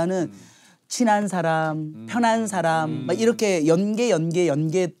이런 거보다는 친한 사람, 편한 사람 막 이렇게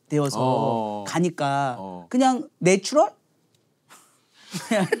연계되어서 가니까 그냥 내추럴?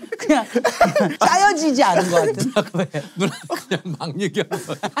 그냥 짜여지지 않은 것 같은. 누나 그냥 막 얘기하는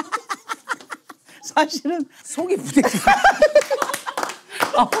거야. 사실은 속이 부대끼.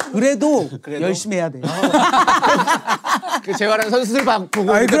 그래도 열심히 해야 돼. 그 재활한 선수들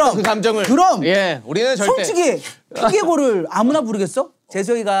보고 아이, 그럼. 그 감정을. 그럼. 예, 우리는 절대. 솔직히 핑계고를 아무나 부르겠어?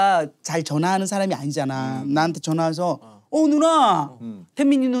 재석이가 잘 전화하는 사람이 아니잖아. 나한테 전화해서 누나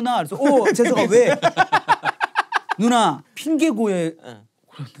태민이 누나 그래서 재석아 왜? 누나 핑계고에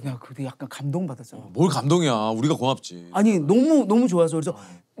내가 그때 약간 감동받았어. 뭘 감동이야. 우리가 고맙지. 아니 너무 좋아서 그래서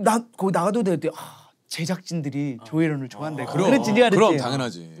나 거기 나가도 될 때 제작진들이 조혜련을 좋아한다. 그랬지 네가 그랬지. 그럼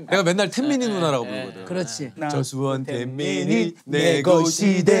당연하지. 내가 맨날 태민이 누나라고 부르거든. 그렇지. 저수원 태민이 내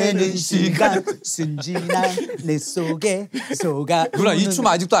것이 되는 시간 순진한 내 속에 속아. 누나 이 춤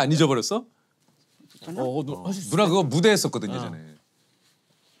아직도 안 잊어버렸어? 누나 그거 무대 했었거든요 예전에.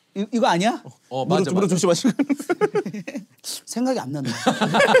 이거 아니야? 맞아. 무릎 조심하시고. 생각이 안 난다.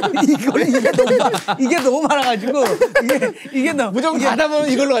 이게 너무 많아가지고 이게 너무 무조건 가다 보면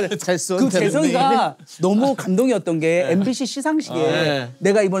이걸로 가자. 잘 써. 그 재성이가 너무 감동이었던 게 MBC 시상식에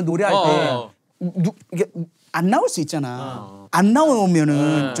내가 이번에 노래할 때 이게 안 나올 수 있잖아. 안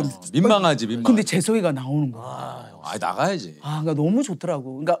나오면은 좀 민망하지. 근데 재성이가 나오는 거야. 나가야지. 그러니까 너무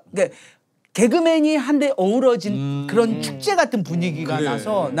좋더라고. 그러니까 개그맨이 한데 어우러진 그런 축제 같은 분위기가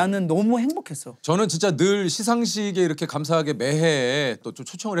나서 나는 너무 행복했어. 저는 진짜 늘 시상식에 이렇게 감사하게 매해 또 좀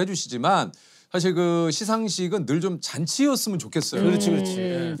초청을 해주시지만 사실 그 시상식은 늘 좀 잔치였으면 좋겠어요.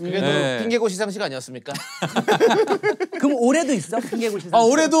 그렇지. 그래도 핑계고 시상식 아니었습니까? 그럼 올해도 있어? 핑계고 시상식?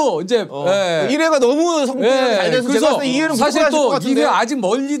 올해도 이제 1회가 너무 성공이 잘 돼서 제가 봤을 때 2회는 사실 또 2회 같은데? 아직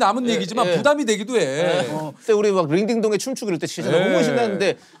멀리 남은 얘기지만 부담이 되기도 해. 그때 우리 막 링딩동에 춤추기 이럴 때 진짜 너무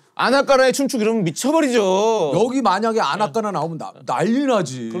신났는데 아나까나에 춤추기 이러면 미쳐버리죠. 여기 만약에 아나까나 나오면 난리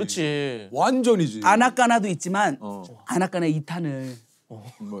나지. 그렇지. 완전이지. 아나까나도 있지만 아나까나 2탄을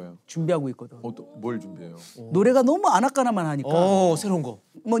뭐예요? 준비하고 있거든. 뭘 준비해요? 노래가 너무 아나까나만 하니까. 새로운 거.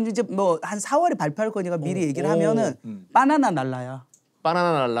 뭐 이제 한 4월에 발표할 거니까 미리 얘기를 하면은 바나나 날라야.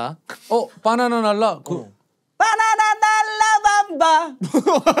 바나나 날라. 바나나 날라. 바나나 날라 밤바.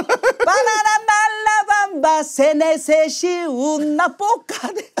 바나나 날라 밤바. 세네 셋이 웃나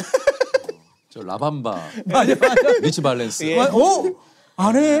뽀까네. 저 라밤바. 맞아. 리치 발렌스.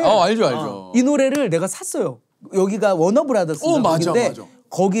 안 해. 알죠. 이 노래를 내가 샀어요. 여기가 워너브라더스 맞아.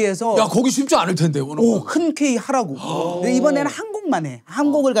 거기에서 야 거기 쉽지 않을 텐데 워너브라더스. 흔쾌히 하라고. 근데 이번에는 한 곡만 해.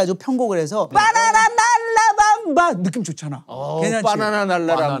 한 곡을 가지고 편곡을 해서 바나나 날라 밤바 느낌 좋잖아. 괜찮지? 바나나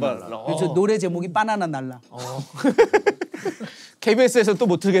날라. 그래서 노래 제목이 바나나 날라. KBS에서 또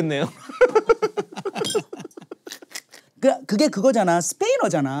못 틀겠네요. 그게 그거잖아.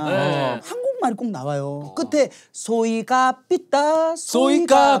 스페인어잖아. 한국말이 꼭 나와요. 끝에 소이가 삐따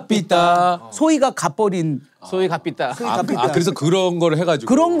소이가 삐따. 소이가 갓버린. 소위 갓삐따. 그래서 그런 걸 해가지고.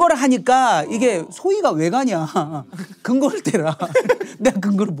 그런 걸 하니까 이게 소이가 왜 가냐. 근거를 대라. 내가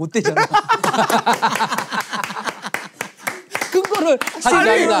근거를 못 대잖아. 근거를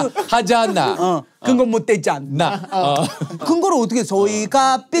하지 않나. 근거 못 대지 않나. 근거를 어떻게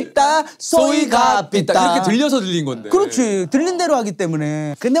소이가 삐따 소이가 삐따 이렇게 들려서 들린 건데. 그렇지. 들린 대로 하기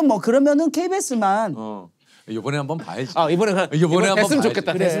때문에. 근데 뭐 그러면은 KBS만 이번에 한번 봐야지. 이번에 한번 됐으면 봐야지.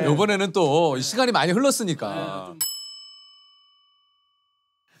 좋겠다. 그래. 이번에는 또 시간이 많이 흘렀으니까.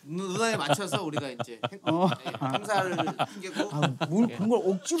 누나에 맞춰서 우리가 이제 행사를 핑계고 뭘 그런 걸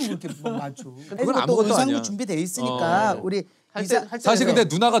억지로 그렇게 맞춰. 그건 아무것도 의상도 아니야. 준비돼 있으니까 우리 사실 근데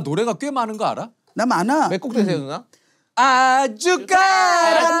누나가 노래가 꽤 많은 거 알아? 나 많아. 몇 곡 되세요 누나? 아주가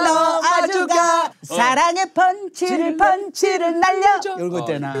너 아주가 사랑의 펀치를 날려 이런 거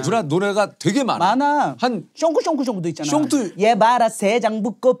있잖아. 누나 노래가 되게 많아. 한 숑쿠숑쿠숑도 있잖아. 숑투. 얘 봐라 세장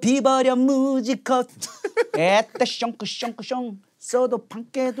붙고 비버려 무지컷 에따 숑쿠숑쿠숑 써도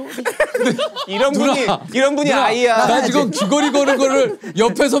판깨도 이런 분이 누나, 아이야. 나 지금 귀걸이 거는 거를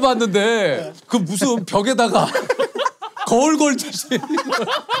옆에서 봤는데 그 무슨 벽에다가 거울 걸듯이.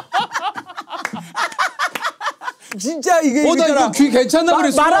 진짜 이게 나 이거 귀 괜찮나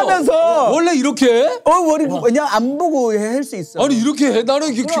그랬어. 말하면서 원래 이렇게 해? 머리 그냥 안 보고 할 수 있어. 아니 이렇게 해?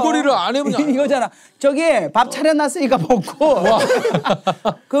 나는 귀걸이를 안 해보냐. 이거잖아. 저기 밥 차려놨으니까 먹고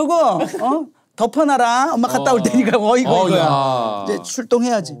그거 덮어놔라. 엄마 갔다 올 테니까 이거야. 이제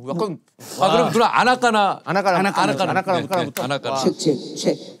출동해야지. 약간 그럼 누나 아나까나 아나까나부터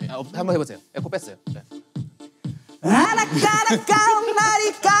책. 한번 해보세요. 에코 뺐어요. 네. 아나까나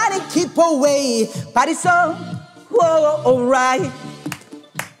까나리 까니 keep away body so alright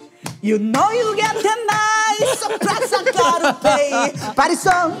you know you get the nice so price I gotta pay body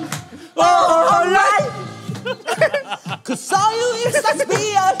so alright cause all you is a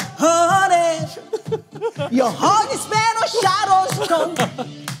spear honey your heart is been a shadow stone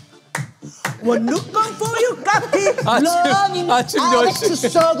One look on for you copy longing 아침 I bet 10시. you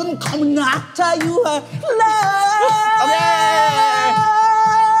썩은 coming after you are love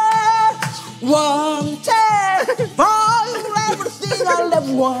wanted for everything I love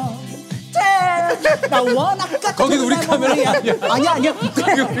wanted 나 원할까 거긴 우리 카메라 아니야. 아니야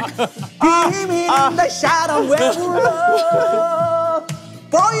비밀 in the shadow where you love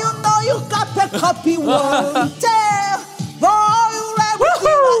boy you know you got the copy wanted for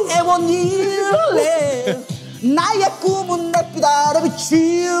everything I ever need 나의 꿈은 내 빛아래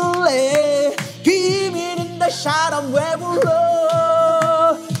비칠래 비밀 in the shadow where you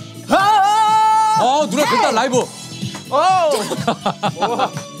love 누나 됐다 라이브.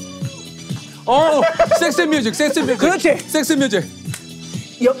 섹스 뮤직. 그렇지. 섹스 뮤직.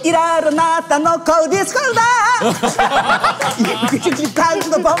 요 일하러 나왔다 놓고 어디서 간다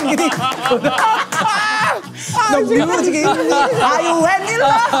간주도 번개디 너 뮤직이 아유 웬일로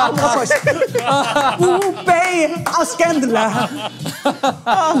우베이 아스캔들라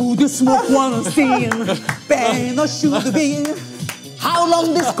Would you smoke one thing Bang or should be How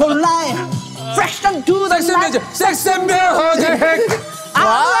long this cold line Fresh on to the night 섹시 뮤직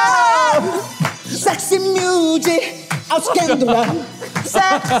Sexy music 아스캔들라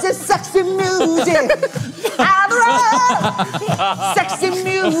Sexy music 아들아 Sexy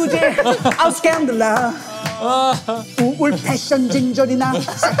music 아스캔들라 우울 패션 진절이나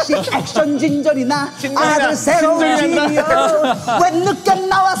섹시 액션 진절이나 아들 새로운 집이요 왜 늦게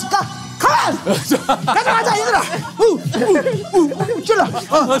나왔을까 가만 가자 얘들아 찔러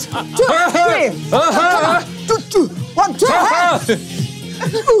쭈쭈 원투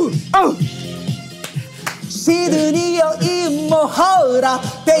시드니여 이모허라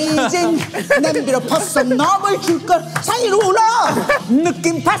베이징 냄비로 퍼서 넘을 줄걸 사이로 울어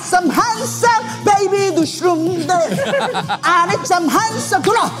느낌 파썸 한쌈 베이비도 슈름데 안에 짬 한쌈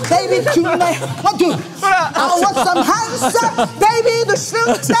돌아 베이비 춤네 원투 원쌈 한쌈 베이비도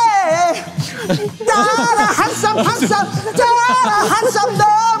슈름데 따라 한쌈 따라 한쌈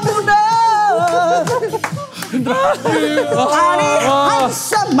너무나 아니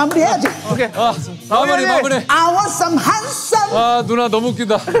한쌈 마무리해야지 오케이 마무리 I want some 한쌈 아 누나 너무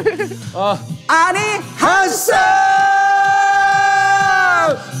웃기다 아니 한쌈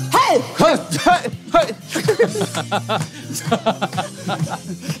헤이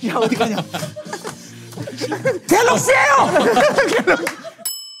야 어디 가냐 갤럭시예요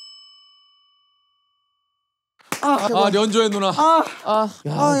련조의 누나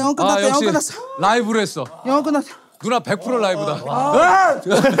영어 끝났다 영어 역시 끝났어 라이브로 했어 영어 끝났어 누나 100% 라이브다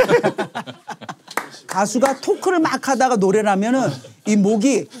가수가 토크를 막 하다가 노래를 하면은 이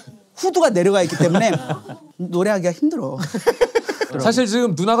목이 후두가 내려가 있기 때문에 노래하기가 힘들어. 사실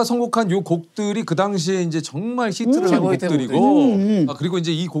지금 누나가 선곡한 요 곡들이 그 당시에 이제 정말 히트를 한 곡들이고 그리고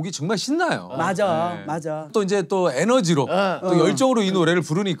이제 이 곡이 정말 신나요. 맞아, 맞아. 또 이제 또 에너지로 또 열정으로 이 노래를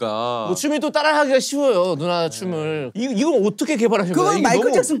부르니까 뭐 춤이 또 따라하기가 쉬워요. 누나 춤을. 이걸 어떻게 개발하신 거예요? 그건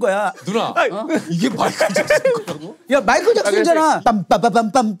마이클 잭슨 거야. 누나 이게 마이클 잭슨 거라고? 야 마이클 잭슨이잖아.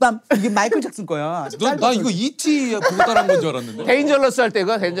 빰빠바밤빰빰 이게 마이클 잭슨 거야. 나 이거 E.T. 보고 따라한 건 줄 알았는데. 데인저러스 할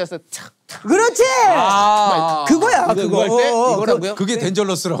때가 데인저러스 착. 그렇지. 그거야 그거. 할 때 이거라고요? 그게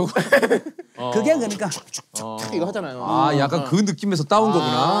덴저러스라고? 그게 그러니까 이거 하잖아요. 아 약간 그 느낌에서 따온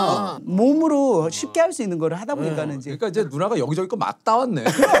거구나. 몸으로 쉽게 할 수 있는 거를 하다 보니까는 이제 그러니까 이제 누나가 여기저기 거 막 따왔네.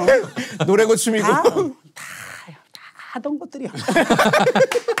 노래고 춤이고. 다 하던 것들이야.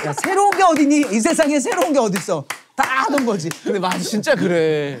 야, 새로운 게 어디니? 이 세상에 새로운 게 어딨어? 다 하던 거지. 근데 맞아 진짜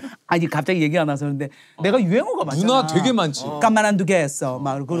그래. 아니 갑자기 얘기가 나서 그런데 내가 유행어가 많잖아. 누나 되게 많지. 가만 안 두게 했어.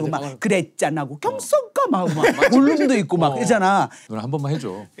 막 그리고 막 그랬잖아고 겸손감하고 막 볼륨도 있고 막 그러잖아. 누나 한 번만 해줘.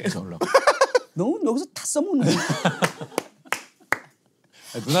 올라. 너 여기서 다 써먹는 거야.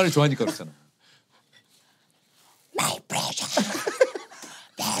 누나를 좋아하니까 그렇잖아. My pleasure.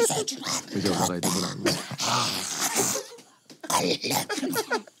 이제 올라가야 돼 누나.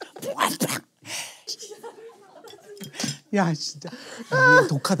 야 진짜 야,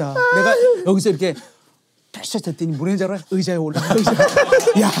 독하다. 내가 여기서 이렇게 패셔 했더니 뭐라는지 알아? 의자에 올라가.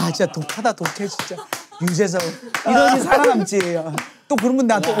 야 진짜 독하다 독해 진짜. 유재석 이러니 살아남지. 또 그러면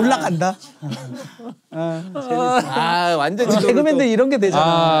나 또 올라간다. 완전 개그맨들 이런 게 되잖아.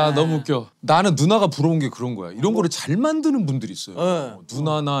 아 너무 웃겨. 나는 누나가 부러운 게 그런 거야. 이런 거를 잘 만드는 분들이 있어요.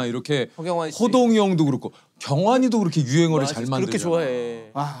 누나나 이렇게 호동이 형도 그렇고 경환이도 그렇게 유행어를 잘 만들잖아. 그렇게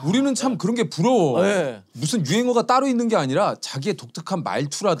좋아해. 우리는 참 그런 게 부러워. 네. 무슨 유행어가 따로 있는 게 아니라 자기의 독특한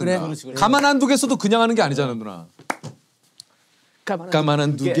말투라든가. 그래. 가만 안 두겠어도 그냥 하는 게 아니잖아 누나. 가만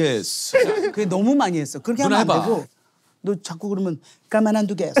안 두겠어. 그게 너무 많이 했어. 그렇게 누나 하면 안 해봐. 되고 너 자꾸 그러면 가만 안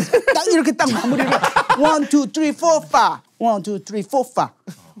두게 했어. 딱 이렇게 딱 마무리를 1, 2, 3, 4, 5 1, 2, 3, 4,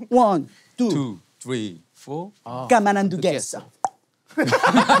 5 1, 2 2, 3, 4 가만 안 두게 했어.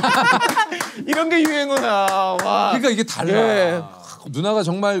 이런 게 유행어야. 와. 그러니까 이게 달라. 누나가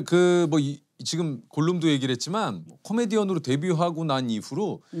정말 그 뭐 지금 골룸도 얘기를 했지만 코미디언으로 데뷔하고 난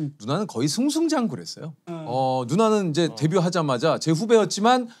이후로 누나는 거의 승승장구했어요. 누나는 이제 데뷔하자마자 제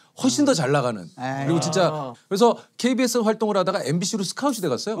후배였지만 훨씬 더 잘 나가는. 그리고 진짜 그래서 KBS 활동을 하다가 MBC로 스카웃시대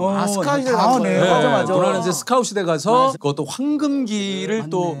갔어요. 스카웃시대 네. 맞아. 누나는 이제 스카웃시대 가서 그것도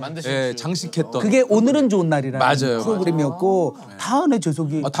황금기를 또 장식했던. 그게 오늘은 좋은 날이라는 맞아요, 프로그램이었고 다 안에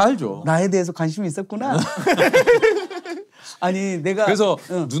조석이 다 알죠. 나에 대해서 관심이 있었구나. 아니 내가 그래서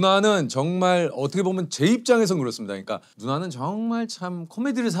누나는 정말 어떻게 보면 제 입장에선 그렇습니다. 그러니까 누나는 정말 참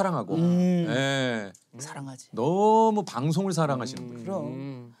코미디를 사랑하고 예. 사랑하지. 너무 방송을 사랑하시는 분이에요.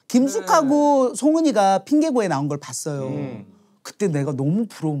 그럼 김숙하고 송은이가 핑계고에 나온 걸 봤어요. 그때 내가 너무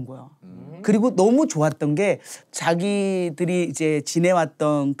부러운 거야. 그리고 너무 좋았던 게 자기들이 이제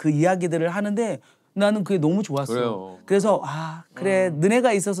지내왔던 그 이야기들을 하는데 나는 그게 너무 좋았어. 그래요. 그래서 아 그래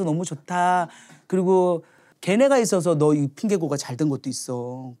너네가 있어서 너무 좋다. 그리고 걔네가 있어서 너 이 핑계고가 잘 된 것도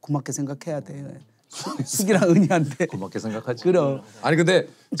있어. 고맙게 생각해야 돼. 숙이랑 은희한테. 고맙게 생각하지. 그럼. 아니 근데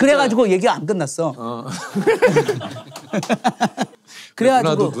그래가지고 얘기가 안 끝났어. 그래가지고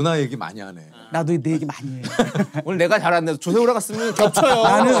누나도 누나 얘기 많이 하네. 나도 내 얘기 많이 해. 오늘 내가 잘았네. 조세호랑 갔으면 겹쳐요.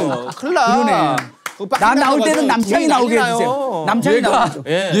 나는 큰일 나. 그러네. 나 나올 때는 남창이 나오게 해주세요. 남창이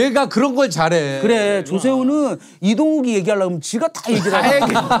나오게. 얘가 그런 걸 잘해. 그래 조세호는 이동욱이 얘기하려면 지가 다 얘기를 해.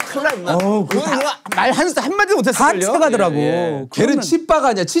 큰일 났나. 말 한마디도 못했어. 다 채가더라고. 걔는 그러면- 치빠가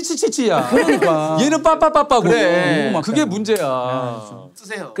아니야. 치치치치야. 그러니까. 얘는 빠빠빠빠고. 그래. 그게 문제야.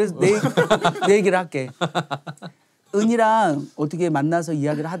 쓰세요. 그래서 내 얘기를 할게. 은이랑 어떻게 만나서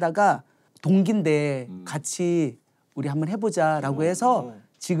이야기를 하다가 동기인데 같이 우리 한번 해보자라고 해서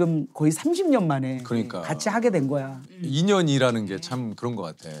지금 거의 30년 만에 그러니까. 같이 하게 된 거야. 인연이라는 게 참 그런 것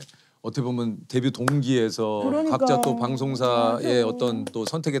같아. 어떻게 보면 데뷔 동기에서 그러니까. 각자 또 방송사의 어떤 또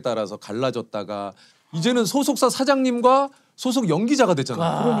선택에 따라서 갈라졌다가 이제는 소속사 사장님과 소속 연기자가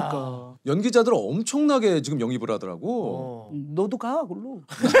됐잖아. 그러니까. 연기자들 엄청나게 지금 영입을 하더라고. 너도 가 그걸로.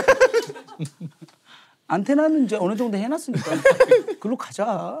 안테나는 이제 어느 정도 해놨으니까 그걸로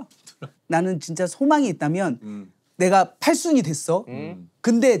가자. 나는 진짜 소망이 있다면 내가 8순위 됐어.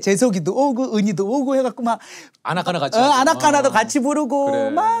 근데 재석이도 오고 은희도 오고 해갖고 막 아나까나 같이 하고. 아나까나도 같이 부르고 그래.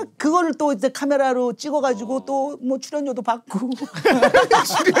 막 그거를 또 이제 카메라로 찍어가지고 또 뭐 출연료도 받고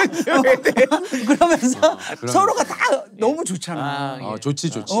그러면서 서로가 다 너무 좋잖아. 아, 좋지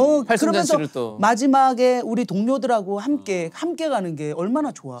좋지. 그러면서 팔순잔치를 또. 마지막에 우리 동료들하고 함께 가는 게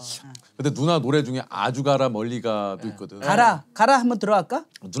얼마나 좋아. 근데 누나 노래 중에 아주 가라 멀리 가도 있거든. 가라 한번 들어갈까?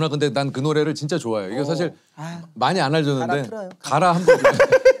 누나 근데 난 그 노래를 진짜 좋아해요. 이게 사실 아, 많이 안 가라 알려졌는데 틀어요. 가라 한번.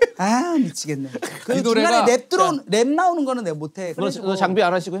 아 미치겠네. 그 이 노래가- 중간에 랩 나오는 거는 내가 못해. 너 장비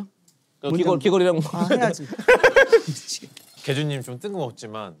안 하시고요? 귀걸이랑 뭐. 아, 해야지. 미치겠네. 개주님 좀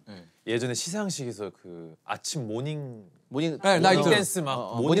뜬금없지만 네. 예전에 시상식에서 그 아침 모닝 네, 나이트. 댄스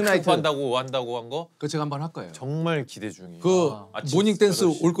막 모닝 모닝 나이트. 나이트 한다고 한 거 그거 제가 한번 할 거예요. 정말 기대 중이에요. 그 아침 모닝 댄스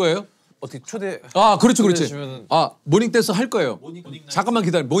 8시. 올 거예요? 어떻게 초대? 아 그렇죠 그렇지. 초대해주면은- 아 모닝 댄스 할 거예요. 잠깐만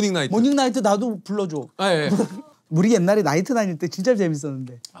기다려. 모닝 나이트. 모닝 나이트 나도 불러줘. 아, 예. 우리 옛날에 나이트 다닐 때 진짜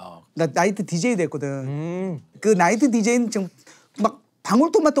재밌었는데. 아. 나 나이트 DJ 됐거든. 그 나이트 DJ는 지금 막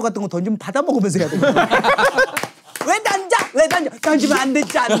방울토마토 같은 거 던지면 받아 먹으면서 해야 돼. 왜 던져? 왜 던져? 던지면 안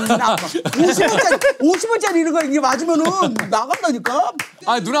됐잖아. 50원짜리 이런 거 이게 맞으면은 나간다니까.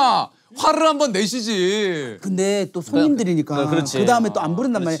 아 누나 화를 한번 내시지. 근데 또 손님들이니까 그렇지. 그 다음에 또 안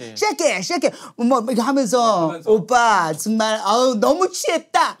부른단 말이야. 그렇지. 쉐게 뭐 이렇게 하면서 오빠 정말 아우 너무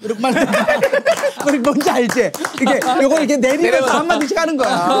취했다 이렇게 말하는 뭔지 알지? 이렇게 요거 이렇게 내리면서 한마디씩 하는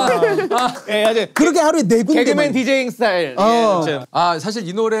거야. 예, 아주 그렇게 하루에 4군데 개그맨 디제잉 스타일. 어. 예, 아 사실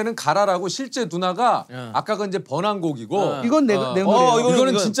이 노래는 가라라고 실제 누나가 아까 그 이제 번안곡이고 이건 내 노래야.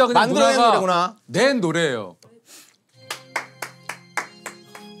 이거는 진짜 그냥 만들어낸 누나가 노래구나. 낸 노래예요.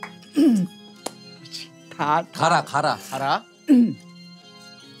 다 가라. 알아?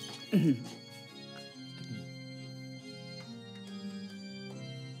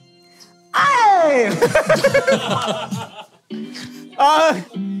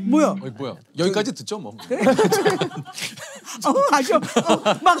 뭐야? 뭐야? 여기까지 듣죠 뭐. 아쉬워.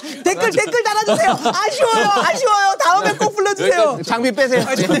 막 댓글 달아주세요. 아쉬워요. 다음에 꼭 불러주세요. 장비 빼세요.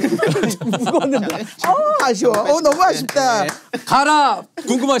 무거웠는데. 아쉬워. 너무 아쉽다. 가라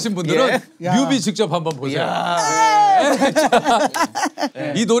궁금하신 분들은 야. 뮤비 직접 한번 보세요.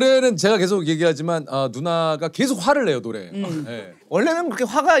 이 노래는 제가 계속 얘기하지만 누나가 계속 화를 내요 노래. 예. 원래는 그렇게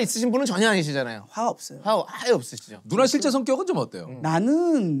화가 있으신 분은 전혀 아니시잖아요. 화 없어요. 화 아예 없으시죠. 누나 실제 성격은 좀 어때요?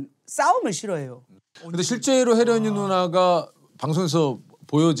 나는 싸움을 싫어해요. 근데 실제로 혜련이 누나가 방송에서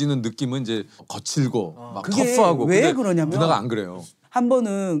보여지는 느낌은 이제 거칠고 막 그게 터프하고. 왜 근데 그러냐면 누나가 안 그래요. 한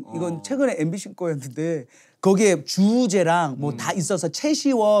번은 이건 최근에 MBC 거였는데 거기에 주제랑 뭐 다 있어서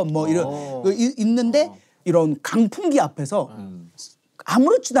채시원 뭐 이런 거 있는데 이런 강풍기 앞에서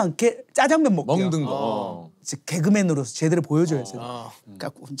아무렇지도 않게 짜장면 먹게요. 먹는 거. 이제 개그맨으로서 제대로 보여줘야지.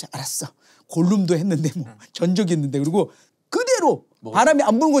 그러니까 혼자 알았어. 골룸도 했는데 뭐 전적이 있는데 그리고 그대로 바람이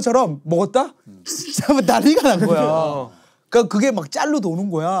안 부는 것처럼 먹었다? 진짜 난리가 난 거야. 그러니까 그게 막 짤로 도는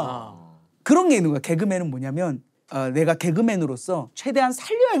거야. 그런 게 있는 거야. 개그맨은 뭐냐면 내가 개그맨으로서 최대한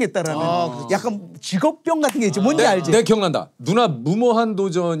살려야겠다라는 약간 직업병 같은 게 있지. 뭔지 알지? 내 기억난다. 누나 무모한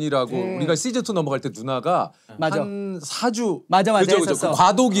도전이라고 우리가 시즌 2 넘어갈 때 누나가 맞아. 한 4주 맞아 했었어. 그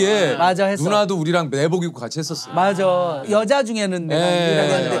과도기에 맞아 했어. 누나도 우리랑 내복 입고 같이 했었어. 맞아. 여자 중에는 내가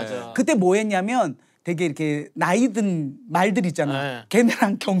유일하게 했는데 맞아. 그때 뭐 했냐면 되게 이렇게 나이 든 말들 있잖아.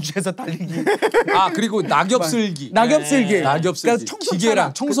 걔네랑 경주에서 달리기. 그리고 낙엽 쓸기. 낙엽 쓸기. 낙엽 쓸기. 청소차랑.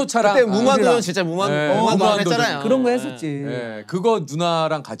 기계랑 청소차랑. 그때 무한도전 진짜 무한도전 했잖아요. 그런 거 했었지. 네, 그거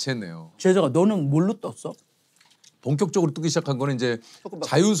누나랑 같이 했네요. 재석아 너는 뭘로 떴어? 본격적으로 뜨기 시작한 거는 이제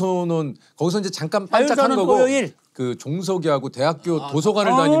자유선언 거기서 이제 잠깐 반짝한 자유선언 거고 토요일. 그 종석이하고 대학교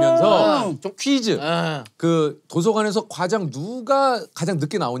도서관을 다니면서 좀 퀴즈 그 도서관에서 과장 누가 가장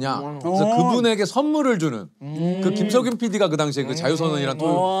늦게 나오냐 그래서 그분에게 선물을 주는 그 김석윤 PD가 그 당시에 그 자유선언이란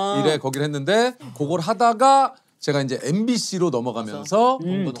토요일에 거기를 했는데 그걸 하다가 제가 이제 MBC로 넘어가면서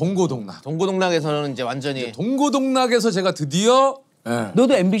동고동락에서는 이제 완전히 동고동락에서 제가 드디어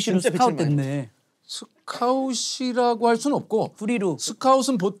너도 MBC로 스카웃 됐네. 스카웃이라고 할 수는 없고 프리로.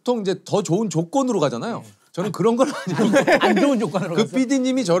 스카웃은 보통 이제 더 좋은 조건으로 가잖아요. 저는 그런 건 아니고 안 좋은 조건으로 그 갔어?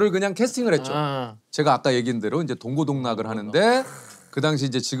 PD님이 저를 그냥 캐스팅을 했죠. 제가 아까 얘기한 대로 이제 동고동락을 하는데 그 당시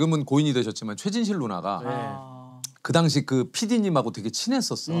이제 지금은 고인이 되셨지만 최진실 누나가 그 당시 그 PD님하고 되게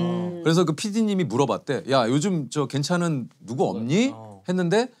친했었어. 그래서 그 PD님이 물어봤대. 야 요즘 저 괜찮은 누구 없니?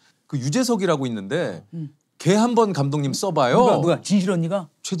 했는데 그 유재석이라고 있는데 걔 한번 감독님 써봐요. 누가? 진실 언니가?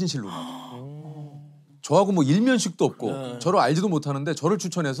 최진실 누나. 저하고 뭐 일면식도 없고 저를 알지도 못하는데 저를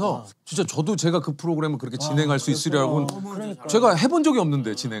추천해서 진짜 저도 제가 그 프로그램을 그렇게 진행할 수 있으려고 제가 해본 적이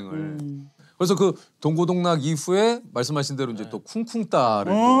없는데 진행을. 그래서 그 동고동락 이후에 말씀하신 대로 이제 또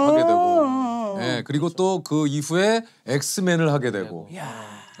쿵쿵따를 또 하게 되고 그리고 또 그 이후에 엑스맨을 하게 되고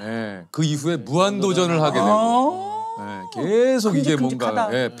그 이후에 무한도전을 하게 되고 계속 이게 뭔가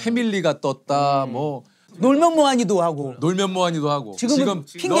패밀리가 떴다 뭐 놀면 뭐하니도 하고. 놀면 뭐하니도 하고 지금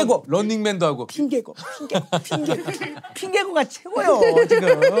핑계고 런닝맨도 하고 핑계고 핑계고가 최고요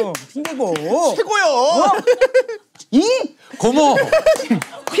지금. 핑계고 최고요. 고모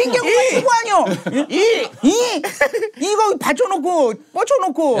핑계고가 최고 아니요. 이거 받쳐놓고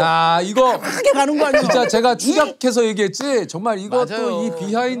뻗쳐놓고 야 이거 크게 가는 거 아니야. 진짜 제가 추적해서 얘기했지 정말 이것도 맞아요. 이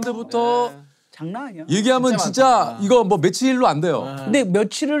비하인드부터 장난 아니야. 얘기하면 진짜 이거 뭐 며칠로 안 돼요. 근데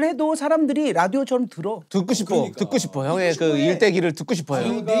며칠을 해도 사람들이 라디오처럼 들어. 듣고 싶어. 형의 그 일대기를 듣고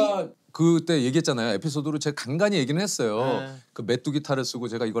싶어요. 그때 얘기했잖아요. 에피소드로 제가 간간히 얘기는 했어요. 그 메뚜기 탈을 쓰고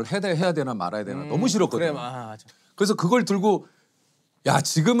제가 이걸 해야 되나 말아야 되나 너무 싫었거든요. 맞아. 그래서 그걸 들고 야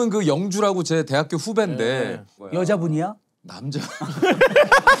지금은 그 영주라고 제 대학교 후배인데 여자분이야? 남자.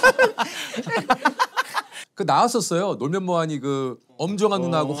 그 나왔었어요. 놀면 뭐하니 그 엄정한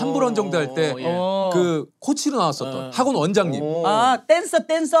누나하고 환불원정대 할 때 그 코치로 나왔었던 학원 원장님.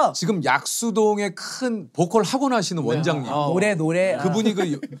 댄서. 지금 약수동에 큰 보컬 학원 하시는 원장님. 노래. 그분이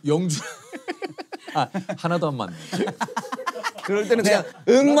그 영주 하나도 안 맞네. 그럴 때는 그냥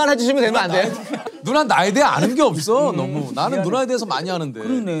응만 해주시면 되면 안 돼요? 누나 나에 대해 아는 게 없어. 너무 나는 누나에 대해서 많이 아는데.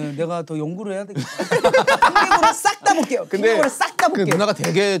 그러네. 내가 더 연구를 해야 되겠다. 핑계고를 싹 다 볼게요. 핑계고를 싹 다 그 볼게요. 누나가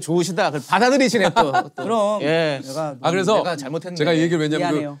되게 좋으시다. 그걸 받아들이시네 또. 그럼. 내가 그래서 내가 잘못했네. 제가 이 얘기를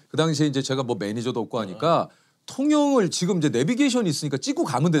왜냐면 미안해요. 그 당시에 이제 제가 뭐 매니저도 없고 하니까 통영을 지금 이제 내비게이션이 있으니까 찍고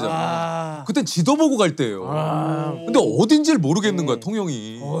가면 되잖아. 그때 지도 보고 갈 때예요. 근데 어딘지를 모르겠는 거야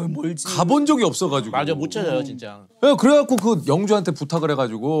통영이. 멀지. 가본 적이 없어가지고. 맞아 못 찾아요 진짜. 그래갖고 그 영주한테 부탁을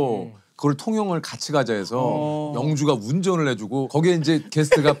해가지고 그걸 통영을 같이 가자 해서 영주가 운전을 해주고 거기에 이제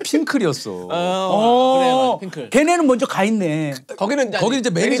게스트가 핑클이었어. 그래 맞아 핑클. 걔네는 먼저 가 있네. 거기는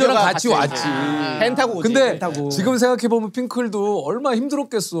이제 매니저랑 같이 왔지. 밴 타고 오지. 근데 타고. 지금 생각해 보면 핑클도 얼마나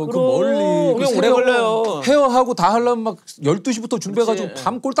힘들었겠어. 그 멀리 그냥 오래 걸려요. 헤어하고 다 하려면 막 12시부터 준비해가지고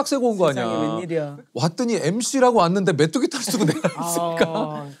밤 꼴딱 새고 온 거 아니야. 세상에 웬일이야. 왔더니 MC라고 왔는데 메뚜기 탈 쓰고 내가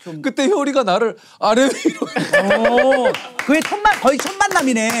있으니까 그때 효리가 나를 아래 위로 그게 거의 첫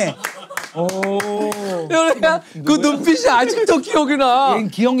만남이네. 효리가 그 눈빛이 아직도 기억이 나. 얘는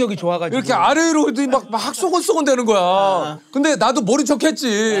기억력이 좋아가지고. 이렇게 아래 위로 그랬더니 막 쏘곤쏘곤 되는 거야. 근데 나도 모른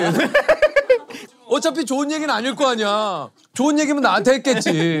척했지. 어차피 좋은 얘기는 아닐 거 아니야. 좋은 얘기면 나한테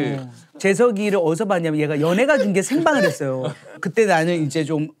했겠지. 재석이를 어디서 봤냐면 얘가 연예가 중계 생방을 했어요. 그때 나는 이제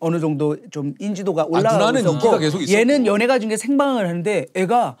좀 어느 정도 좀 인지도가 올라가고 누나는 있었고 인기가 계속 있었고. 얘는 연예가 중계 생방을 하는데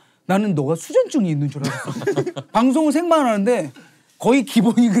애가 나는 너가 수전증이 있는 줄 알았어. 방송을 생방을 하는데 거의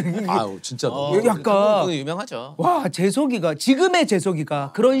기본이 그래. 아우 진짜 약간 그거 유명하죠. 와 재석이가 지금의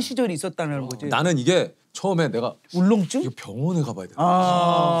재석이가 그런 시절이 있었다는 거지. 나는 이게 처음에 내가 울렁증? 이거 병원에 가봐야 돼.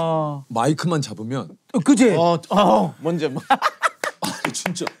 마이크만 잡으면 그지? 뭔지 뭐.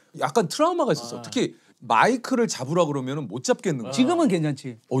 진짜 약간 트라우마가 있었어. 특히 마이크를 잡으라 그러면 못 잡겠는 거야. 지금은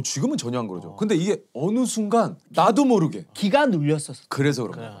괜찮지. 지금은 전혀 안 그러죠. 근데 이게 어느 순간 나도 모르게 기가 눌렸었어. 그래서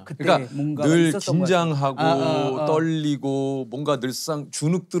그런 거야. 그때 그러니까 뭔가가 늘 있었던 긴장하고 떨리고 뭔가 늘상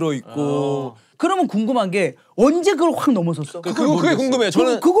주눅 들어 있고. 그러면 궁금한 게 언제 그걸 확 넘어섰어? 그게 궁금해요.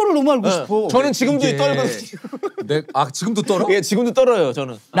 저는 그거를 너무 알고 싶어. 저는 지금도 이게- 떨거든요. 지금도 떨어? 예, 지금도 떨어요.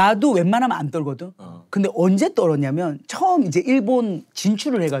 저는. 나도 웬만하면 안 떨거든. 근데 언제 떨었냐면 처음 이제 일본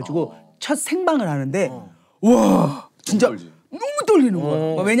진출을 해가지고 첫 생방을 하는데 와 진짜 떨지. 너무 떨리는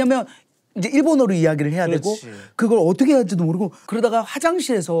거야. 왜냐면 이제 일본어로 이야기를 해야 되고 그렇지. 그걸 어떻게 해야 할지도 모르고 그러다가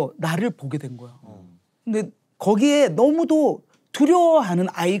화장실에서 나를 보게 된 거야. 근데 거기에 너무도 두려워하는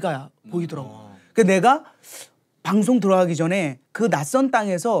아이가 보이더라고. 그래서 내가 방송 들어가기 전에 그 낯선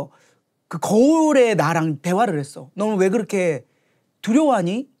땅에서 그 거울에 나랑 대화를 했어. 너는 왜 그렇게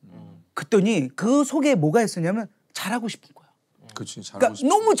두려워하니? 그랬더니 그 속에 뭐가 있었냐면 잘하고 싶은 거야. 그렇지. 잘하고 그러니까 싶지.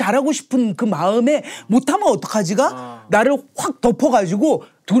 너무 잘하고 싶은 그 마음에 못하면 어떡하지가 나를 확 덮어가지고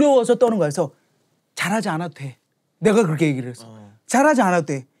두려워서 떠는 거야. 그래서 잘하지 않아도 돼. 내가 그렇게 얘기를 했어. 잘하지 않아도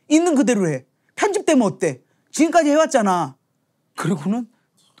돼. 있는 그대로 해. 편집되면 어때? 지금까지 해왔잖아. 그리고는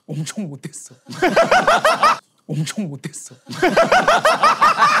엄청 못했어. 엄청 못했어.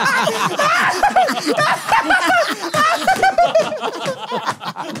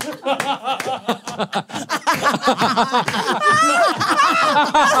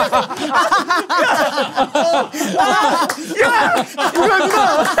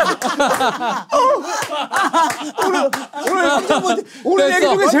 오늘 얘기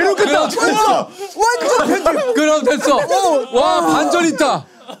중에 제일 웃겼다. 완전 편집. 그럼 됐어. 와 반전 있다.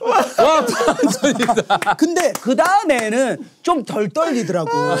 와 반전 있다. 근데 그 다음에는 좀 덜 떨리더라고.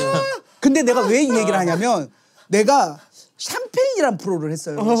 근데 내가 왜 이 얘기를 하냐면 내가 샴페인이란 프로를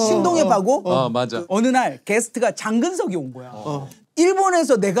했어요. 신동엽하고 맞아. 어느 날 게스트가 장근석이 온 거야.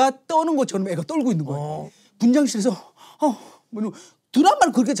 일본에서 내가 떠는 것처럼 애가 떨고 있는 거야. 분장실에서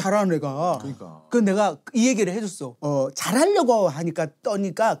드라마를 그렇게 잘하는 애가. 그러니까. 그래서 내가 이 얘기를 해줬어. 잘하려고 하니까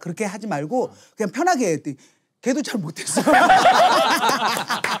떠니까 그렇게 하지 말고 그냥 편하게 해. 했더니 걔도 잘 못했어.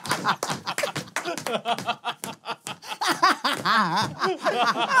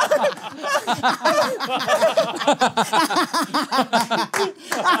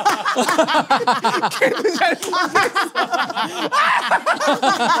 걔도 잘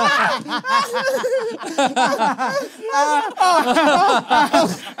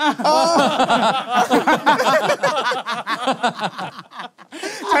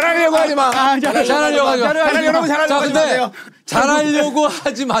잘하려고 하지 마. 잘하려고 하지 마. 여러분 잘하려고 하지 마세요. 잘하려고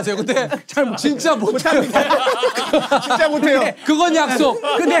하지 마세요. 근데 진짜 못합니다. 진짜 못해요. 그건 약속.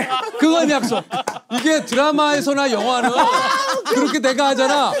 근데 그건 약속. 이게 드라마에서나 영화는 그렇게 내가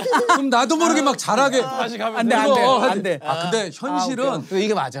하잖아. 그럼 나도 모르게 막 잘하게. 다시 가면 안 돼, 안 돼, 안 돼. 근데 현실은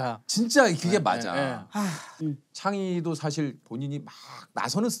이게 맞아. 진짜 그게 맞아. 창희도 사실 본인이 막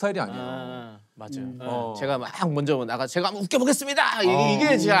나서는 스타일이 아니야. 맞아. 제가 막 먼저 제가 한번 웃겨보겠습니다.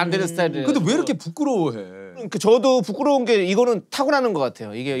 이게 잘 안 되는 스타일이에요. 근데 왜 이렇게 부끄러워해? 저도 부끄러운 게 이거는 타고나는 것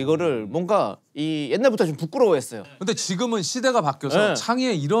같아요. 이거를 뭔가 옛날부터 좀 부끄러워했어요. 근데 지금은 시대가 바뀌어서 네.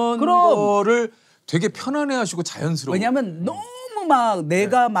 창희의 이런 그럼. 거를 되게 편안해하시고 자연스러워. 왜냐면 너무 막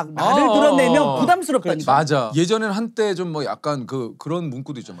내가 막 말을 드러내면 부담스럽다니까. 맞아. 예전에는 한때 좀 뭐 약간 그런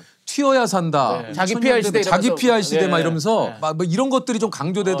문구도 있죠. 막 튀어야 산다. 네. 자기 PR 시대 자기 이러면서. PR 시대 막 네. 이러면서 네. 막 뭐 이런 것들이 좀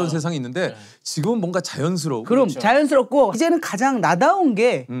강조되던 세상이 있는데 지금은 뭔가 자연스러워. 그럼 자연스럽고 이제는 가장 나다운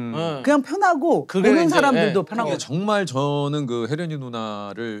게 그냥 편하고 그게 보는 이제, 사람들도 예. 편하고. 이게 정말 저는 그 혜련이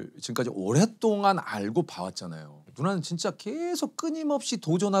누나를 지금까지 오랫동안 알고 봐왔잖아요. 누나는 진짜 계속 끊임없이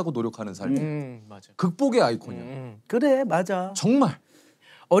도전하고 노력하는 삶이에요. 맞아. 극복의 아이콘이야. 그래 맞아. 정말.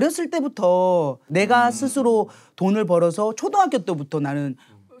 어렸을 때부터 내가 스스로 돈을 벌어서 초등학교 때부터 나는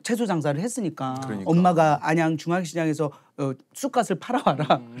채소 장사를 했으니까 그러니까. 엄마가 안양 중앙시장에서 쑥갓을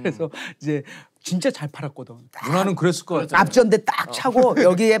팔아와라. 그래서 이제 진짜 잘 팔았거든. 누나는 그랬을 것 같아. 앞전대 딱 차고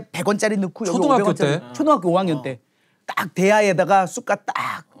여기에 100원짜리 넣고 여기 초등학교 500원짜리 때? 초등학교 5학년 때 딱 대야에다가 쑥갓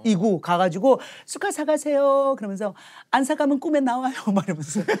딱 이고 가가지고 쑥갓 사가세요. 그러면서 안 사가면 꿈에 나와요.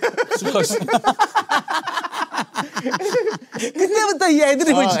 말하면서 그때부터 이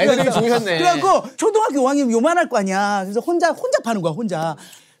애들이 걸 애들이 좋으셨네. 그래갖고 초등학교 5학년 요만할 거 아니야. 그래서 혼자 파는 거야 혼자.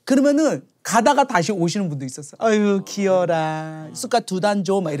 그러면은 가다가 다시 오시는 분도 있었어. 아유 귀여라. 쑥갓 2단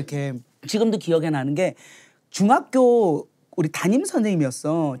줘. 막 이렇게. 지금도 기억에 나는 게 중학교 우리 담임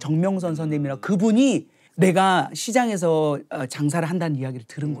선생님이었어. 정명선 선생님이라 그분이 내가 시장에서 장사를 한다는 이야기를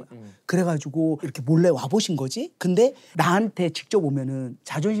들은 거야. 그래가지고 이렇게 몰래 와보신 거지. 근데 나한테 직접 오면은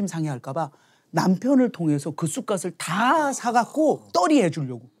자존심 상해할까 봐 남편을 통해서 그 쑥갓을 다 사갖고 떨이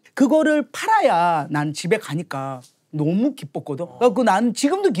해주려고. 그거를 팔아야 난 집에 가니까 너무 기뻤거든. 그래서 나는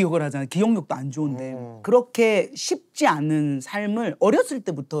지금도 기억을 하잖아. 기억력도 안 좋은데 그렇게 쉽지 않은 삶을 어렸을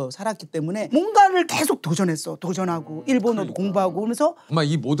때부터 살았기 때문에 뭔가를 계속 도전했어. 도전하고 일본어도 공부하고 그러면서 정말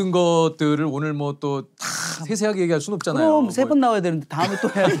이 모든 것들을 오늘 뭐 또 다 세세하게 얘기할 수는 없잖아요. 그럼 3번 나와야 되는데 다음에 또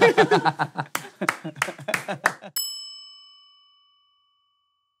해야지.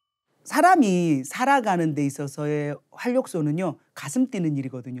 사람이 살아가는 데 있어서의 활력소는요 가슴 뛰는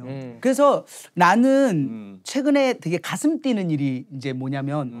일이거든요. 그래서 나는 최근에 되게 가슴 뛰는 일이 이제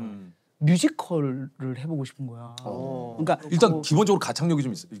뭐냐면 뮤지컬을 해보고 싶은 거야. 그러니까 일단 기본적으로 가창력이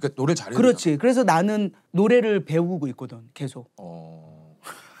좀 있어. 그러니까 노래 잘해. 그렇지. 그래서 나는 노래를 배우고 있거든. 계속.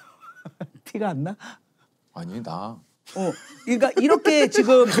 티가 안 나? 아니 나. 그러니까 이렇게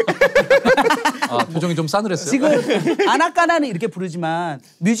지금 표정이 좀 싸늘했어요. 지금 아나까나는 이렇게 부르지만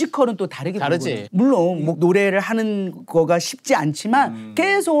뮤지컬은 또 다르게 다르지. 부르거든. 물론 뭐 노래를 하는 거가 쉽지 않지만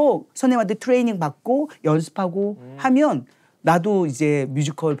계속 선생님한테 트레이닝 받고 연습하고 하면 나도 이제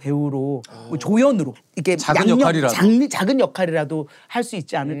뮤지컬 배우로 뭐 조연으로 이렇게 작은 역할이라도. 작은 역할이라도 할 수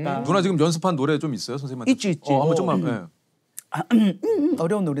있지 않을까. 누나 지금 연습한 노래 좀 있어요, 선생님한테? 있지. 한번 좀만. 네.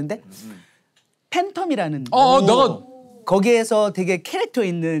 어려운 노래인데 팬텀이라는 내가 거기에서 되게 캐릭터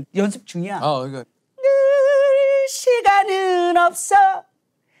있는 연습 중이야. 그러니까 늘 시간은 없어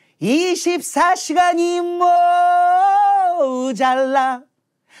 24시간이 모자라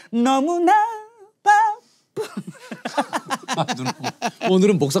너무나 바쁜 누나,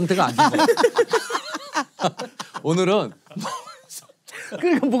 오늘은 목 상태가 안 좋아. 오늘은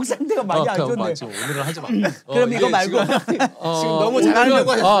그러니까 목 상태가 많이 안 좋네. 맞지. 오늘은 하지 마. 그럼 이거 말고 지금 너무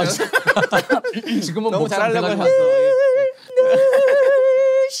잘하려고 하셨어요. 지금은 너무 목 잘하려고 상태가 하셨어.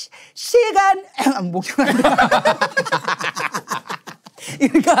 시간 목소리 안 돼.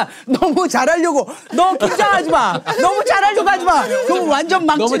 그러니까 너무 잘하려고 너 긴장하지 마. 너무 잘하려고 하지 마. 그럼 완전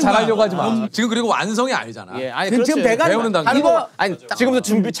망치는 너무 잘하려고 거야. 하지 마. 지금 그리고 완성이 아니잖아. 예, 아니 지금 그렇지. 배가 배우는 단계. 이거 아니 지금부터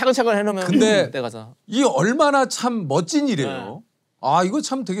준비 차근차근 해놓으면 근데 그때 가서 이 얼마나 참 멋진 일이에요. 이거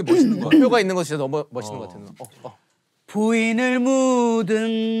참 되게 멋있는 거야. 목표가 있는 거 진짜 너무 멋있는 것 같아요. 부인을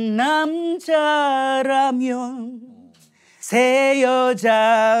묻은 남자라면 새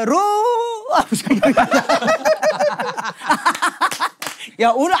여자로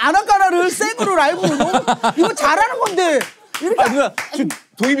야 오늘 아나까나를 생으로 라이브로 너무 이거 잘하는 건데 이렇게 누나 지금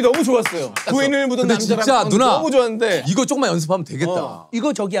도입이 너무 좋았어요. 부인을 묻은 근데 남자랑 진짜 누나 너무 좋았는데 이거 조금만 연습하면 되겠다.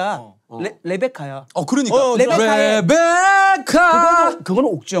 이거 저기야 레베카야. 그러니까 레베카의 레베카. 그거는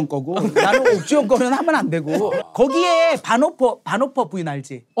옥주영 거고 나는 옥주영 거는 하면 안 되고 거기에 반오퍼 부인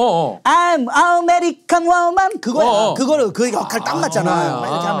알지? I'm American woman 그거야. 그거를 그 역할 딱 맞잖아. 막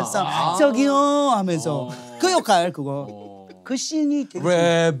이렇게 하면서 저기요 하면서 그 역할 그거. 그 씬이 되게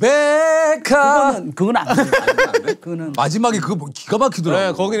레베카. 그건 안 돼. 그거는 마지막에 그거 뭐 기가 막히더라고.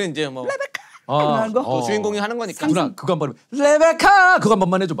 네, 거기는 이제 뭐 하는 거? 또 주인공이 하는 거니까. 누나 그거 한 번 레베카 그거 한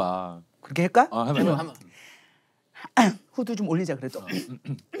번만 해줘봐. 그렇게 할까? 해봐. 후드 좀 올리자 그래도.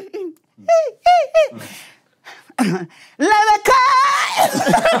 레베카!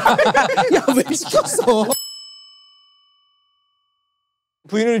 야 왜 시켰어?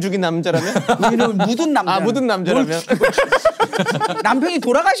 부인을 죽인 남자라면? 부인을 묻은 남자. 묻은 남자라면? 남편이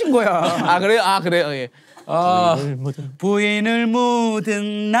돌아가신 거야. 그래요? 그래요. 예. 부인을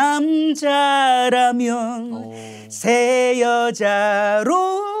묻은 남자라면 새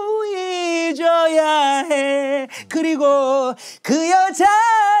여자로 잊어야 해. 그리고 그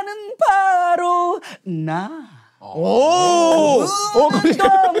여자는 바로 나. 돈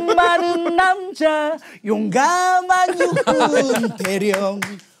많은 남자 용감한 육군 대령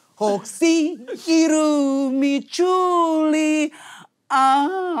혹시 이름이 줄리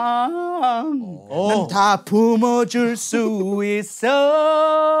난 다 품어줄 수 있어.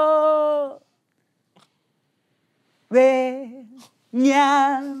 왜냐면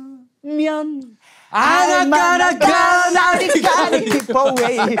아나까나까나리 keep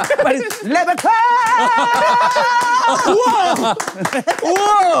away. 레베카!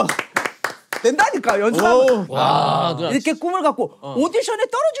 우와! 된다니까 연습하면. 와, 이렇게 꿈을 갖고 오디션에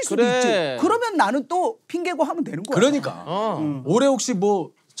떨어질 수도 그래. 있지. 그러면 나는 또 핑계고 하면 되는 거야. 그러니까 올해 혹시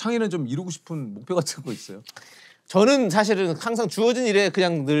뭐 창희는 좀 이루고 싶은 목표 같은 거 있어요? 저는 사실은 항상 주어진 일에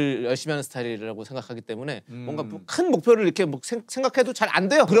그냥 늘 열심히 하는 스타일이라고 생각하기 때문에 뭔가 큰 목표를 이렇게 생각해도 잘 안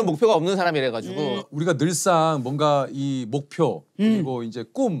돼요. 그런 목표가 없는 사람이래 가지고. 우리가 늘상 뭔가 이 목표 그리고 이제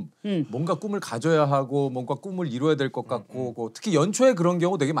꿈 뭔가 꿈을 가져야 하고 뭔가 꿈을 이루어야 될 것 같고 특히 연초에 그런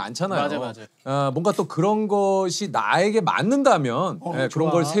경우 되게 많잖아요. 맞아. 뭔가 또 그런 것이 나에게 맞는다면 그런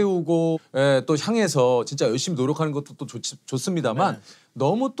걸 세우고 또 향해서 진짜 열심히 노력하는 것도 또 좋습니다만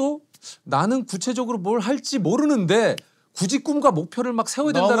너무 또 나는 구체적으로 뭘 할지 모르는데 굳이 꿈과 목표를 막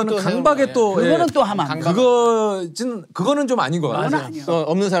세워야 된다는 너무 또 강박에 세우는 또 그거는 또 하면 안 돼. 그거는 좀 아닌 것 같아요. 그건 아니야.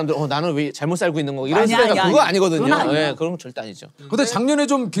 없는 사람들 나는 왜 잘못 살고 있는 거 이런 아니야, 생각 아니야, 그거 아니야. 아니거든요. 그건 아니야. 예, 그런 건 절대 아니죠. 근데 작년에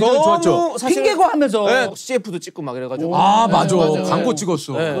좀 기분이 좋았죠. 사실 핑계고 하면서 네, CF도 찍고 막 이래가지고. 아 맞아. 맞아요. 광고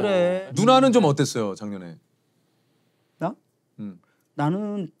찍었어. 네. 그래. 누나는 좀 어땠어요 작년에? 나? 음.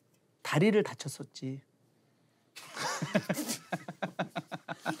 나는 다리를 다쳤었지.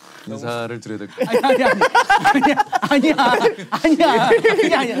 인사를 드려야 될 것 같아요. 아니야.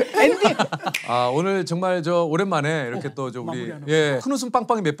 엔딩. 아 오늘 정말 저 오랜만에 이렇게 또 저 우리 큰 웃음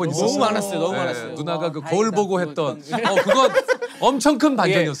빵빵이 몇 번 있었어요. 너무 많았어요. 너무 예, 많았어요. 누나가 그 다행이다. 거울 보고 했던 그거 엄청 큰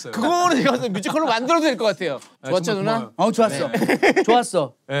반전이었어요. 그거는 제가 뮤지컬로 만들어도 될 것 같아요. 좋았죠 정말 누나? 고마워요. 좋았어.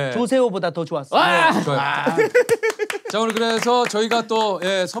 좋았어. 네. 조세호보다 더 좋았어. 좋아요. 자 오늘 그래서 저희가 또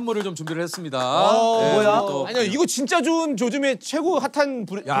선물을 좀 준비를 했습니다. 뭐야? 또 아니요 이거 진짜 좋은 요즘에 최고 핫한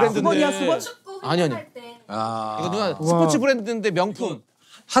브랜드인데. 수건이야, 수건? 축구 아니. 할 때. 이거 누나 스포츠 브랜드인데 명품.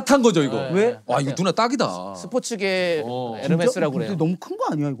 핫한 거죠 이거. 왜? 와 이거 누나 딱이다. 스포츠계 에르메스라고 그래요. 근데 너무 큰 거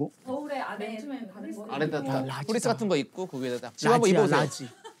아니야 이거? 겨울에 안에 가는 거. 안에다 다 라지다. 프리스 같은 거 입고 그 위에다 딱. 지금 한번 라지야, 입어보세요. 라지.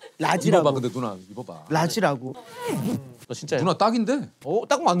 입어봐 라지라고. 근데 누나 입어봐. 라지라고. 너 진짜. 누나 딱인데.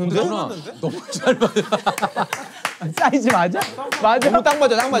 딱 맞는데? 누나 너무 잘 맞아. 사이즈 맞아? 맞아. 너무 딱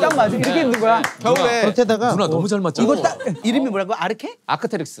맞아, 딱 맞아. 딱 맞아. 이렇게 있는 거야. 겨울에 겉에다가 누나 너무 잘 맞잖아. 이거 딱 이름이 뭐라고? 아르케?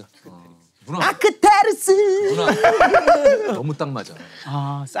 아크테릭스. 누나 아크테르스. 누나 너무 딱 맞아.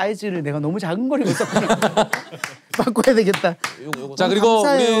 아 사이즈를 내가 너무 작은 걸 입었었구나. 바꿔야 되겠다. 요거. 자 그리고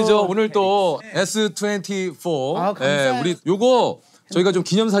감사해요. 우리 저 오늘 또 S24 아, 감사해요. 우리 요거 저희가 좀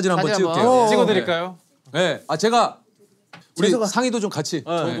기념 사진 한번 사진 찍을게요. 한번. 찍어드릴까요? 네. 아 제가 우리 재석아. 상의도 좀 같이.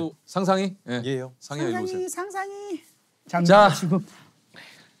 저도. 상상이. 네. 예요. 상의야 이리 오세요. 상상이. 자. 지금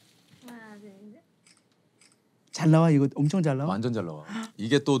잘 나와 이거 엄청 잘 나와. 완전 잘 나와.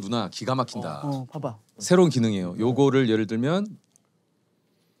 이게 또 누나 기가 막힌다. 봐봐. 새로운 기능이에요. 요거를 예를 들면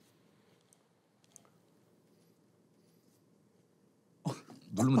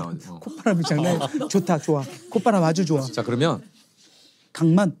누르면 나와요. 콧바람이 장난. 좋다, 좋아. 콧바람 아주 좋아. 자 그러면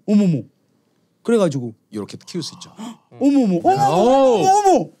강만, 어머머. 그래가지고, 이렇게 키울 수 있죠. 어머머, 오!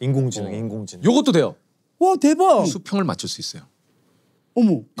 어머. 인공지능, 인공지능. 요것도 돼요. 와 대박. 수평을 맞출 수 있어요.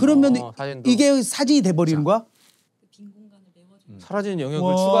 어머. 그러면 사진도. 이게 사진이 돼버리는 거야? 사라지는 영역을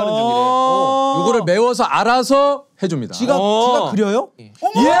와. 추가하는 중이래. 요거를 메워서 알아서 해줍니다. 지가 그려요? 예!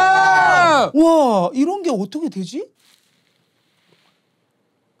 와 이런 게 어떻게 되지?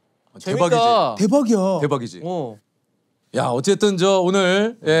 대박이지. 재밌다. 대박이야. 대박이지. 야 어쨌든 저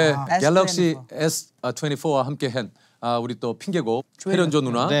오늘 갤럭시 S24. S24와 함께한 우리 또 핑계곡 회련조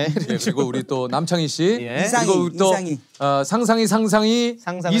누나 네. 그리고 우리 또 남창희 씨 예. 그리고 우리 또 이상희. 상상이 상상이.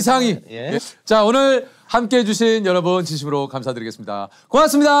 이상희 예. 자 오늘 함께해 주신 여러분 진심으로 감사드리겠습니다.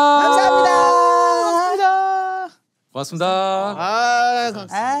 고맙습니다. 감사합니다. 고맙습니다. 아야.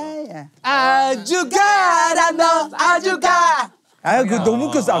 아주 가라 너 아주 가. 아 그거 너무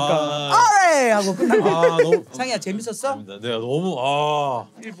웃겼어 아까. 아래 하고 끝난 거. 너무 상이야 재밌었어? 네, 너무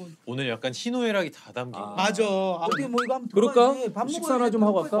오늘 약간 희노애락이 다 담긴. 맞아. 어떻게 뭐 이거 한번 그럴까? 들어가야지. 밥 식사 먹어야지. 하나 좀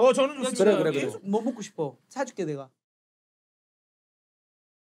하고 갈까? 저는 그래. 뭐 먹고 싶어? 사줄게 내가.